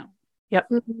given out. Yep.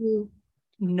 Mm-hmm.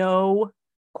 No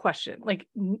question. Like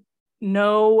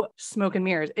no smoke and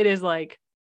mirrors. It is like,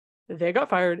 they got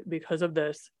fired because of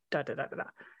this, da, da, da, da,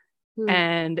 da.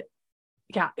 And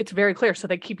yeah, it's very clear. So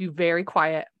they keep you very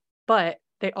quiet, but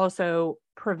they also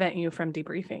prevent you from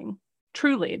debriefing.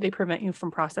 Truly, they prevent you from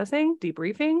processing,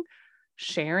 debriefing,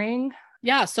 sharing.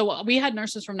 Yeah. So we had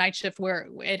nurses from night shift where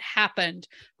it happened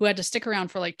who had to stick around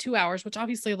for like 2 hours, which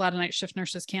obviously a lot of night shift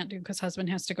nurses can't do because husband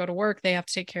has to go to work. They have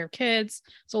to take care of kids.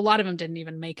 So a lot of them didn't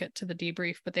even make it to the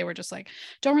debrief, but they were just like,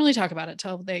 don't really talk about it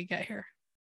till they get here.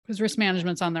 Because risk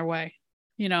management's on their way,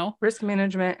 you know? Risk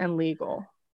management and legal.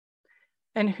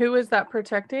 And who is that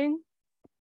protecting?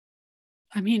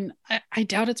 I mean, I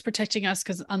doubt it's protecting us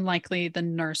because unlikely the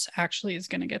nurse actually is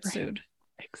going to get sued.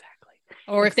 Exactly.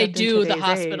 Or if they do, the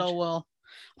hospital will.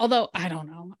 Although, I don't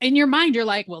know. In your mind, you're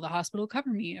like, will the hospital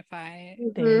cover me if I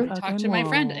talk to my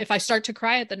friend? If I start to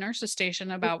cry at the nurse's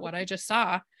station about what I just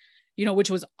saw, you know,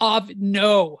 which was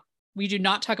no. We do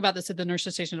not talk about this at the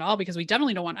nurse's station at all because we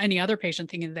definitely don't want any other patient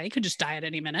thinking they could just die at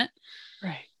any minute.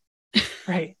 Right.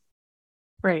 Right.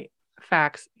 Right.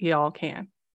 Facts. Y'all can.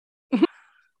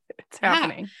 It's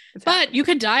happening. It's but happening. you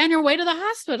could die on your way to the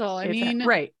hospital. I mean,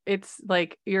 right. It's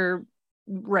like you're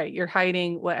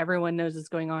hiding what everyone knows is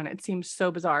going on. It seems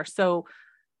so bizarre. So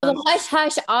the hush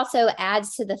hush also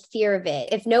adds to the fear of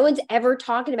it. If no one's ever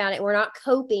talking about it, we're not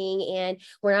coping and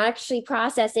we're not actually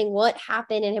processing what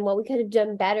happened and what we could have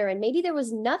done better. And maybe there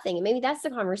was nothing. And maybe that's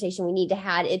the conversation we need to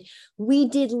have. We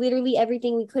did literally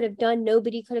everything we could have done.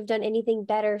 Nobody could have done anything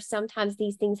better. Sometimes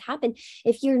these things happen.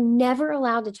 If you're never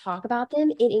allowed to talk about them,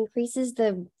 it increases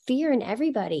the fear in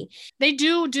everybody. They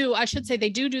do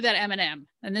that M&M.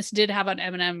 And this did have an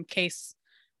M&M case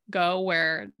go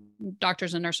where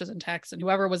doctors and nurses and techs and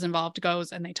whoever was involved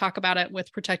goes and they talk about it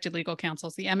with protected legal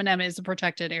counsels. The M&M is a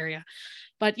protected area,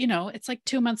 but it's like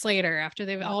 2 months later after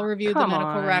they've all reviewed the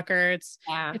medical records.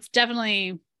 Yeah. It's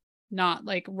definitely not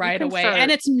like right away. And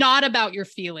it's not about your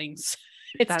feelings.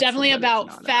 It's definitely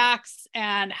about facts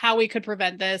and how we could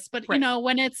prevent this. But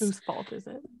when it's whose fault is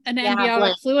it? An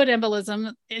amniotic fluid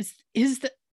embolism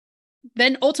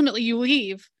then ultimately you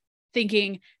leave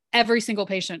thinking every single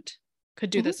patient could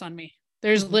do this on me.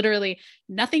 There's literally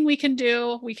nothing we can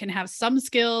do. We can have some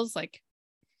skills, like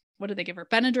what did they give her?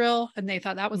 Benadryl. And they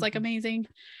thought that was like amazing.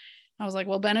 I was like,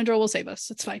 well, Benadryl will save us.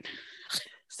 It's fine.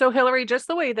 So Hillary, just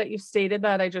the way that you stated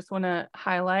that, I just want to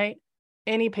highlight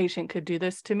any patient could do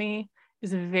this to me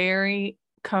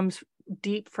comes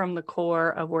deep from the core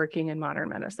of working in modern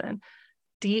medicine,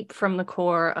 deep from the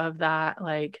core of that.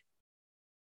 Like,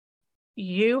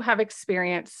 you have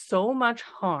experienced so much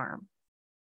harm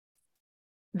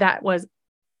that was,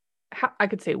 I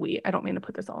could say I don't mean to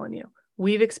put this all on you.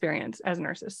 We've experienced as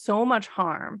nurses so much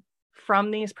harm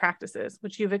from these practices,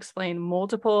 which you've explained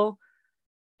multiple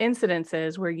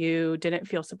incidences where you didn't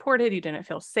feel supported, you didn't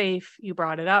feel safe, you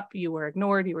brought it up, you were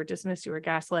ignored, you were dismissed, you were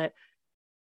gaslit.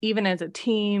 Even as a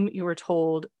team, you were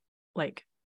told, like,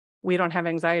 we don't have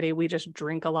anxiety, we just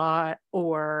drink a lot,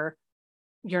 or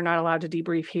you're not allowed to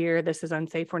debrief here. This is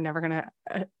unsafe. We're never going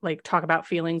to talk about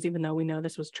feelings, even though we know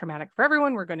this was traumatic for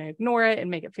everyone. We're going to ignore it and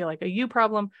make it feel like a you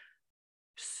problem.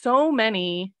 So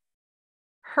many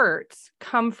hurts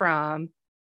come from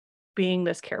being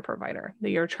this care provider, that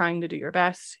you're trying to do your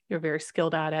best. You're very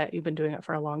skilled at it. You've been doing it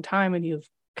for a long time and you've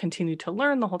continued to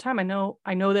learn the whole time.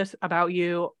 I know this about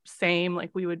you. Same, like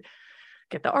we would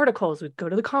get the articles, we'd go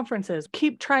to the conferences,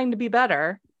 keep trying to be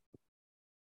better.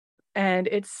 And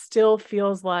it still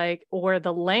feels like, or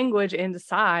the language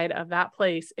inside of that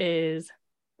place is,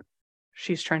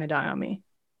 she's trying to die on me.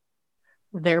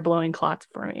 They're blowing clots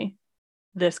for me.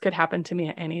 This could happen to me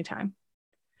at any time.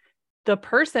 The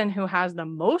person who has the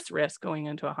most risk going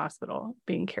into a hospital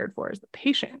being cared for is the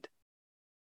patient.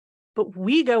 But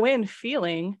we go in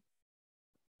feeling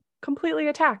completely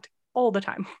attacked all the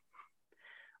time.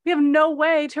 We have no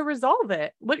way to resolve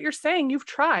it. What you're saying, you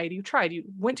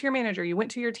went to your manager, you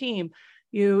went to your team,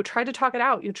 you tried to talk it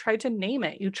out, you tried to name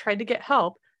it, you tried to get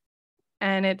help.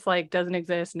 And it's like, doesn't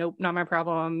exist. Nope, not my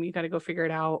problem. You got to go figure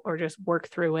it out or just work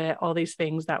through it. All these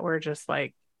things that were just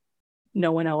like,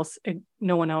 no one else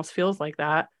feels like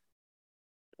that.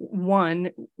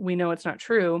 One, we know it's not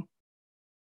true.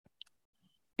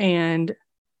 And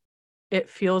it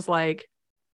feels like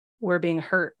we're being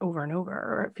hurt over and over,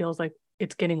 or it feels like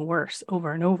it's getting worse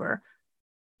over and over.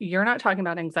 You're not talking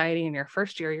about anxiety in your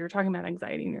first year. You're talking about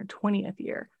anxiety in your 20th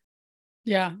year.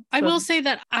 Yeah. So, I will say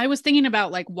that I was thinking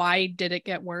about like, why did it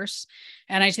get worse?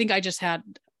 And I think I just had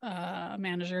a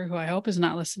manager who I hope is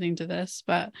not listening to this,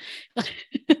 but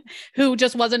who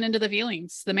just wasn't into the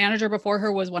feelings. The manager before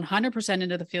her was 100%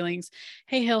 into the feelings.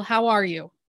 Hey, Hill, how are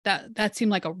you? That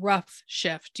seemed like a rough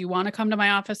shift. Do you want to come to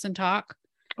my office and talk?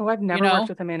 Oh, I've never worked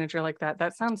with a manager like that.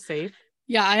 That sounds safe.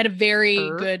 Yeah, I had a very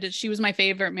good, she was my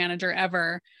favorite manager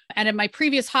ever. And in my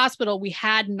previous hospital, we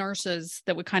had nurses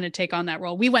that would kind of take on that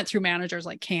role. We went through managers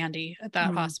like candy at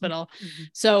that hospital. Mm-hmm.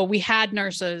 So we had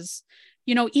nurses,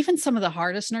 even some of the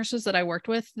hardest nurses that I worked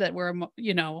with that were,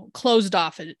 closed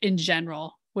off in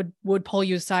general would pull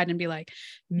you aside and be like,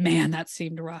 man, that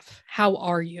seemed rough. How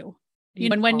are you?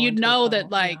 And when you know that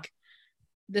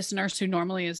this nurse who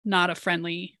normally is not a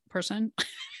friendly person,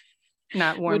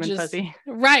 not warm and fuzzy,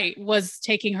 right, was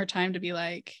taking her time to be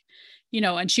like,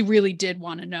 and she really did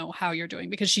want to know how you're doing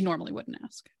because she normally wouldn't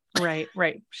ask. Right.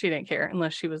 She didn't care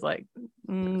unless she was like,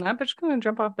 I bet you're going to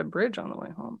jump off the bridge on the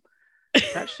way home.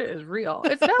 That shit is real.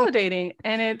 It's validating.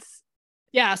 And it's,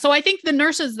 yeah. So I think the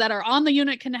nurses that are on the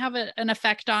unit can have an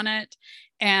effect on it.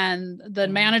 And the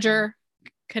manager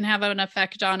can have an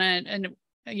effect on it. And,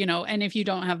 and if you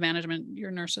don't have management,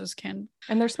 your nurses can.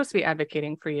 And they're supposed to be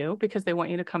advocating for you because they want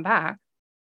you to come back.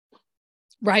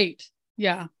 Right.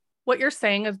 Yeah. What you're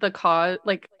saying is the cause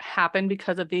happened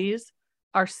because of these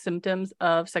are symptoms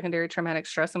of secondary traumatic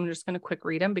stress. I'm just going to quick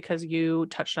read them because you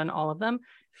touched on all of them.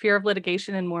 Fear of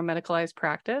litigation and more medicalized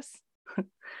practice.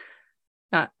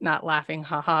 Not laughing,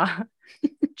 haha.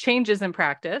 Changes in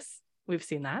practice. We've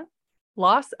seen that.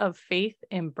 Loss of faith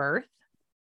in birth.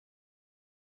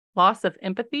 Loss of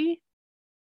empathy.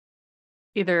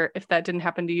 Either if that didn't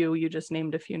happen to you, you just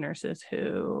named a few nurses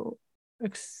who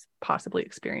possibly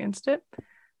experienced it.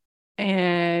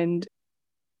 And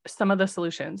some of the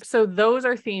solutions. So those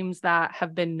are themes that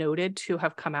have been noted to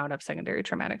have come out of secondary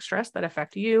traumatic stress that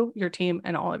affect you, your team,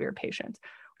 and all of your patients,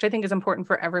 which I think is important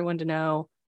for everyone to know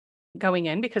going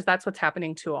in, because that's what's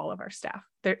happening to all of our staff.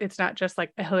 It's not just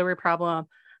like a Hillary problem,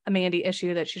 a Mandy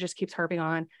issue that she just keeps harping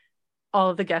on. All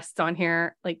of the guests on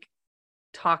here, like,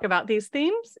 talk about these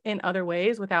themes in other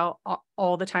ways without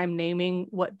all the time naming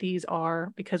what these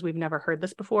are, because we've never heard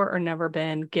this before or never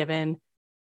been given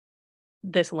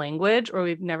this language, or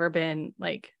we've never been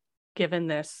like given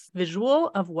this visual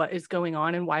of what is going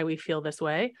on and why we feel this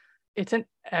way. It's an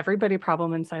everybody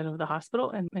problem inside of the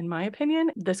hospital. And in my opinion,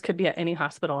 this could be at any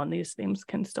hospital and these themes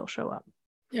can still show up.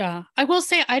 Yeah. I will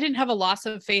say I didn't have a loss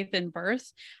of faith in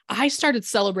birth. I started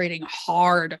celebrating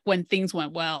hard when things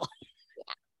went well.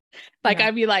 Like, yeah.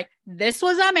 I'd be like, this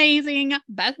was amazing.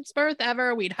 Best birth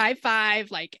ever. We'd high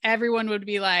five. Like, everyone would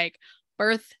be like,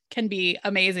 birth can be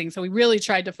amazing. So we really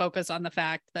tried to focus on the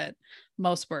fact that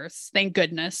most births, thank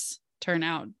goodness, turn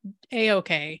out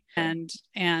a-okay. And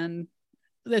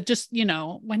that just, you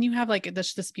know, when you have like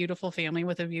this beautiful family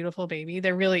with a beautiful baby,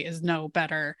 there really is no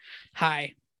better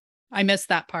high. I missed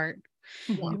that part.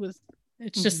 Yeah.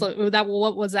 It's just like that.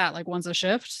 What was that? Like once a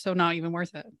shift. So not even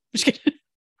worth it.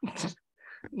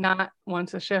 Not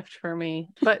once a shift for me,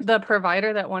 but the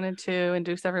provider that wanted to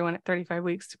induce everyone at 35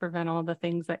 weeks to prevent all the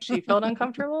things that she felt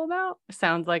uncomfortable about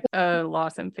sounds like a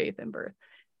loss in faith in birth.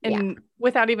 And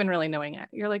without even really knowing it,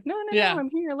 you're like, no, I'm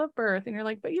here, I love birth. And you're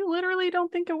like, but you literally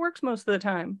don't think it works most of the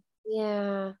time.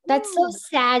 Yeah. That's so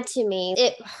sad to me.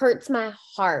 It hurts my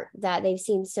heart that they've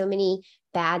seen so many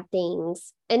bad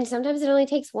things. And sometimes it only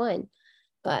takes one,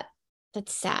 but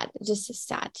that's sad. It's just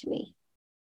sad to me.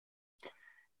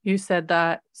 You said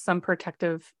that some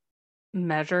protective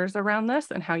measures around this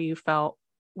and how you felt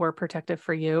were protective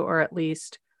for you, or at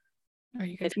least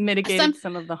it mitigated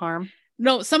some of the harm.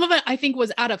 No, some of it I think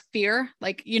was out of fear.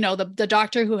 Like, you know, the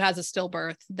doctor who has a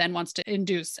stillbirth then wants to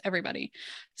induce everybody.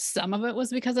 Some of it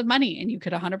was because of money. And you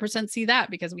could 100% see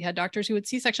that, because we had doctors who would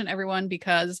C-section everyone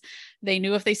because they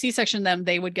knew if they C-section them,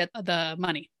 they would get the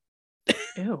money.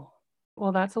 Ew.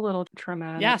 Well, that's a little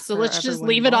traumatic. Yeah. So let's just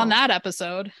leave it on that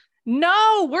episode.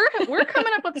 No, we're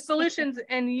coming up with solutions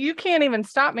and you can't even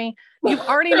stop me. You've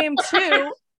already named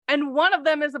two, and one of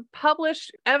them is a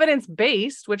published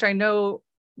evidence-based, which I know,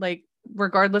 like,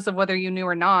 regardless of whether you knew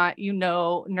or not, you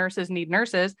know, nurses need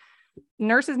nurses.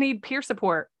 Nurses need peer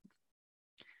support.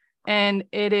 And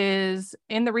it is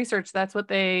in the research, that's what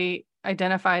they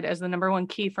identified as the number one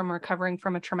key from recovering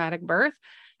from a traumatic birth.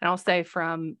 And I'll say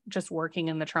from just working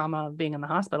in the trauma of being in the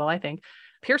hospital, I think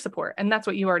peer support. And that's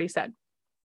what you already said.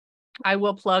 I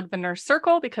will plug the Nurse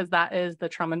Circle, because that is the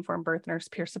trauma-informed birth nurse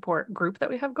peer support group that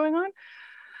we have going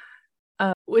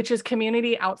on, which is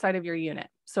community outside of your unit.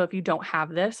 So if you don't have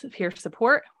this peer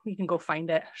support, you can go find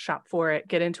it, shop for it,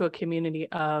 get into a community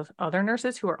of other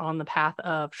nurses who are on the path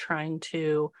of trying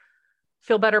to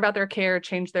feel better about their care,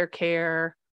 change their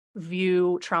care,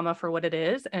 view trauma for what it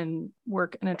is, and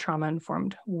work in a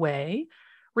trauma-informed way.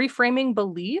 Reframing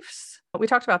beliefs. We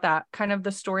talked about that, kind of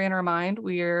the story in our mind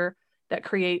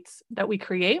that we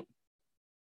create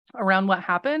around what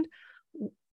happened,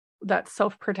 that's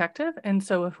self-protective. And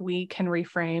so if we can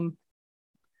reframe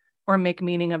or make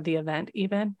meaning of the event,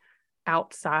 even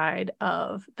outside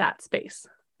of that space,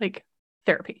 like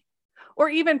therapy, or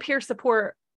even peer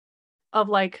support of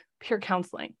like peer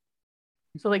counseling.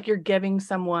 So like you're giving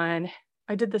someone,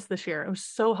 I did this year. It was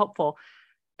so helpful.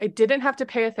 I didn't have to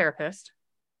pay a therapist.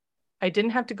 I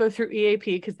didn't have to go through EAP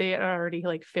because they had already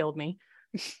like failed me.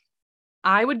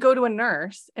 I would go to a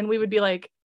nurse and we would be like,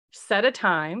 set a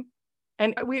time.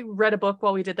 And we read a book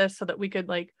while we did this so that we could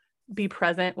like be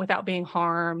present without being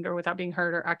harmed or without being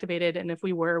hurt or activated. And if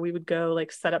we were, we would go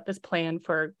like set up this plan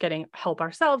for getting help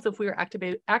ourselves if we were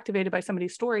activated by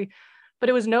somebody's story. But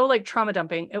it was no like trauma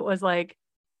dumping. It was like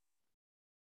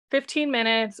 15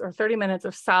 minutes or 30 minutes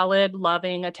of solid,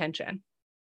 loving attention.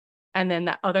 And then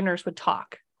that other nurse would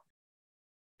talk.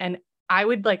 And I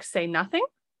would like say nothing,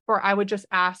 or I would just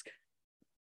ask,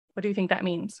 what do you think that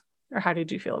means? Or how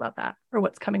did you feel about that? Or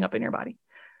what's coming up in your body?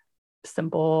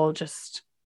 Simple, just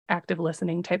active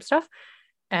listening type stuff.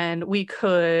 And we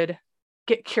could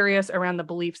get curious around the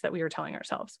beliefs that we were telling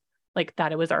ourselves, like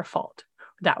that it was our fault,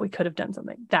 that we could have done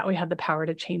something, that we had the power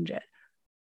to change it,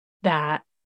 that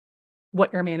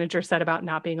what your manager said about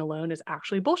not being alone is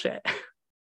actually bullshit.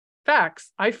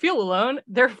 Facts. I feel alone.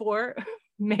 Therefore,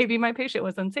 maybe my patient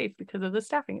was unsafe because of the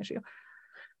staffing issue.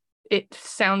 It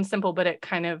sounds simple, but it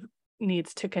kind of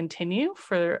needs to continue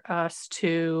for us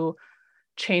to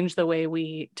change the way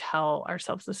we tell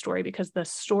ourselves the story, because the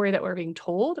story that we're being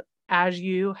told, as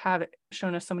you have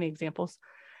shown us so many examples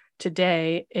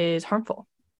today, is harmful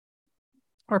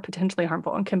or potentially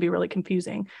harmful and can be really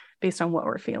confusing based on what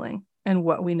we're feeling and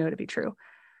what we know to be true.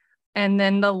 And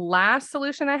then the last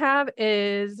solution I have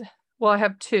is, well, I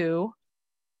have two: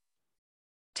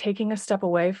 taking a step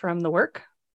away from the work.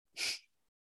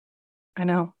 I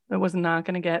know it was not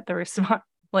going to get the response,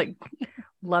 like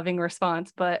loving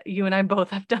response, but you and I both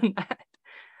have done that.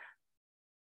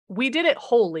 We did it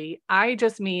wholly. I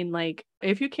just mean, like,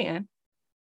 if you can,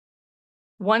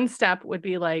 one step would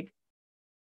be like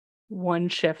one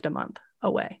shift a month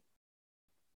away.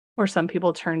 Or some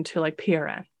people turn to like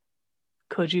PRN.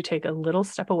 Could you take a little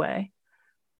step away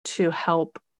to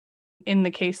help in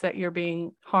the case that you're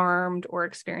being harmed or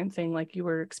experiencing, like you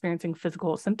were experiencing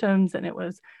physical symptoms and it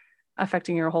was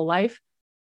affecting your whole life?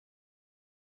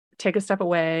 Take a step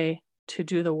away to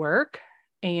do the work,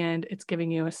 and it's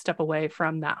giving you a step away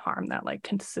from that harm, that like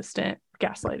consistent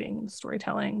gaslighting,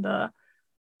 storytelling, the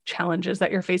challenges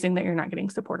that you're facing that you're not getting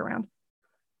support around.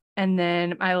 And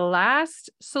then my last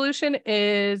solution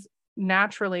is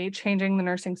naturally changing the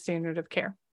nursing standard of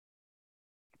care,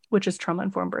 which is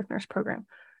trauma-informed birth nurse program.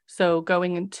 So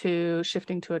going into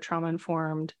shifting to a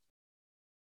trauma-informed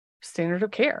standard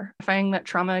of care, finding that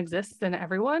trauma exists in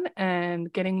everyone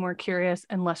and getting more curious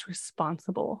and less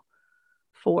responsible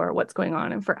for what's going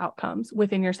on and for outcomes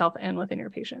within yourself and within your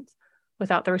patients,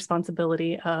 without the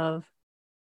responsibility of,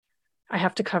 I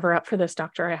have to cover up for this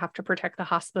doctor, I have to protect the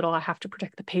hospital, I have to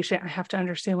protect the patient, I have to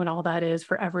understand what all that is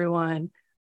for everyone.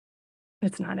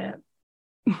 It's not it.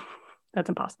 That's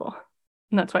impossible.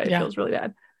 And that's why it feels really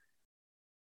bad.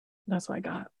 That's what I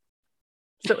got.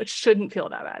 So it shouldn't feel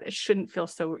that bad. It shouldn't feel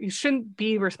so, you shouldn't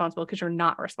be responsible because you're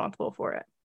not responsible for it.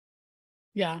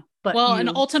 Yeah. But well, and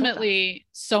ultimately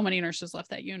so many nurses left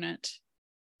that unit.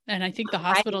 And I think the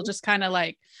hospital just kind of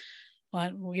like,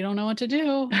 what, we don't know what to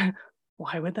do.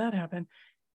 Why would that happen?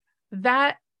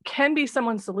 That can be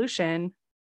someone's solution.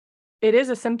 It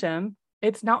is a symptom.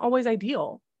 It's not always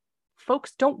ideal.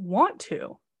 Folks don't want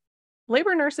to.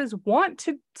 Labor nurses want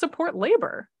to support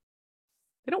labor.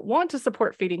 They don't want to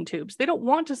support feeding tubes. They don't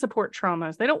want to support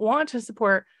traumas. They don't want to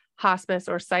support hospice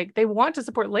or psych. They want to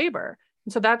support labor.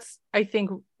 And so that's, I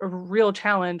think, a real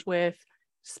challenge with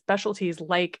specialties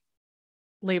like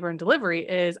labor and delivery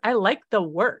is I like the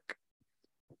work.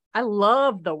 I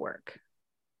love the work.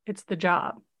 It's the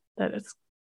job that is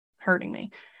hurting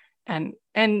me. And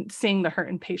seeing the hurt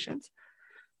in patients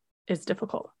is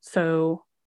difficult. So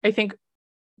I think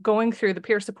going through the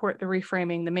peer support, the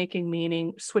reframing, the making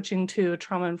meaning, switching to a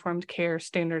trauma-informed care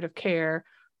standard of care,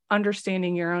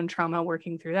 understanding your own trauma,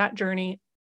 working through that journey,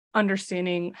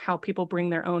 understanding how people bring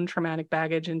their own traumatic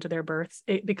baggage into their births,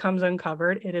 it becomes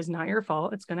uncovered. It is not your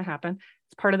fault. It's going to happen.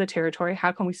 It's part of the territory.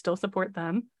 How can we still support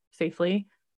them safely?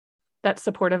 That's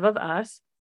supportive of us,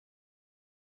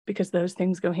 because those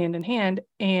things go hand in hand.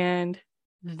 And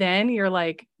then you're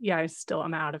like, yeah,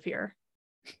 I'm out of here.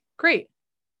 Great.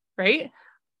 Right?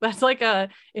 That's like a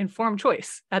informed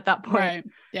choice at that point. Right.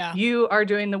 Yeah. You are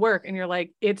doing the work and you're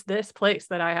like, it's this place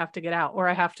that I have to get out, or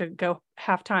I have to go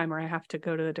half time, or I have to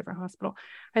go to a different hospital.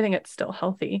 I think it's still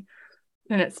healthy,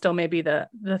 and it still may be the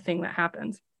thing that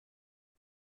happens.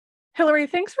 Hillary,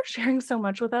 thanks for sharing so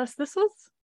much with us. This was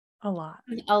a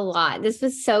lot. This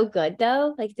was so good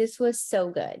though. Like, this was so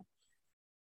good.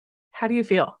 How do you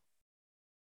feel?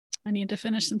 I need to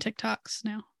finish some TikToks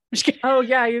now. Oh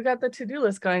yeah, you got the to-do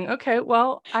list going. Okay,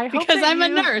 well, I hope because I'm a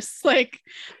nurse. Like,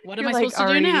 what am I supposed to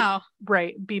do now?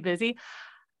 Right, be busy.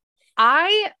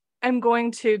 I am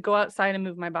going to go outside and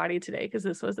move my body today because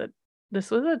this was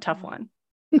a tough one.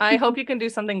 I hope you can do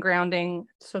something grounding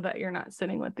so that you're not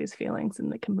sitting with these feelings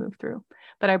and they can move through.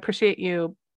 But I appreciate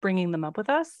you bringing them up with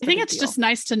us. I think it's just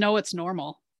nice to know it's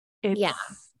normal. It's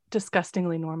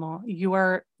disgustingly normal. You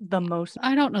are the most.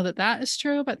 I don't know that is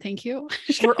true, but thank you.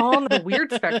 We're all on the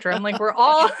weird spectrum. Like, we're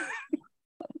all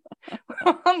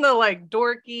on the like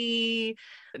dorky,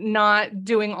 not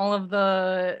doing all of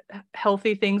the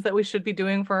healthy things that we should be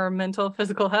doing for our mental,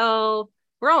 physical health.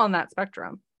 We're all on that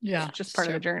spectrum. Yeah. It's just part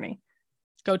of the journey.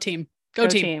 Go team. Go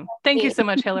team. Thank you so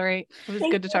much, Hillary. It was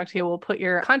good to talk to you. We'll put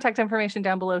your contact information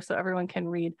down below so everyone can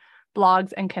read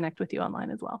blogs and connect with you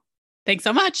online as well. Thanks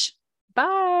so much.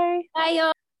 Bye. Bye,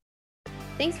 y'all.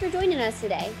 Thanks for joining us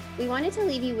today. We wanted to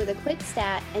leave you with a quick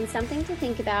stat and something to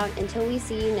think about until we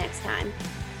see you next time.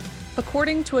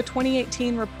 According to a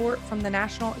 2018 report from the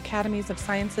National Academies of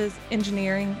Sciences,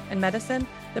 Engineering, and Medicine,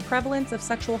 the prevalence of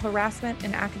sexual harassment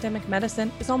in academic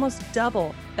medicine is almost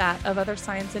double that of other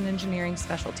science and engineering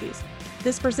specialties.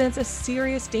 This presents a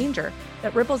serious danger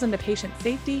that ripples into patient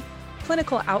safety,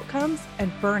 clinical outcomes,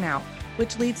 and burnout,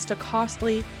 which leads to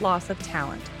costly loss of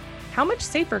talent. How much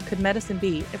safer could medicine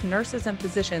be if nurses and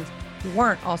physicians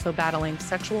weren't also battling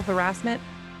sexual harassment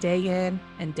day in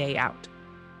and day out?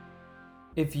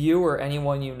 If you or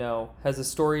anyone you know has a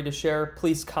story to share,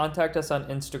 please contact us on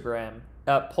Instagram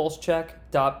at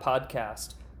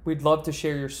pulsecheck.podcast. We'd love to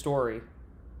share your story.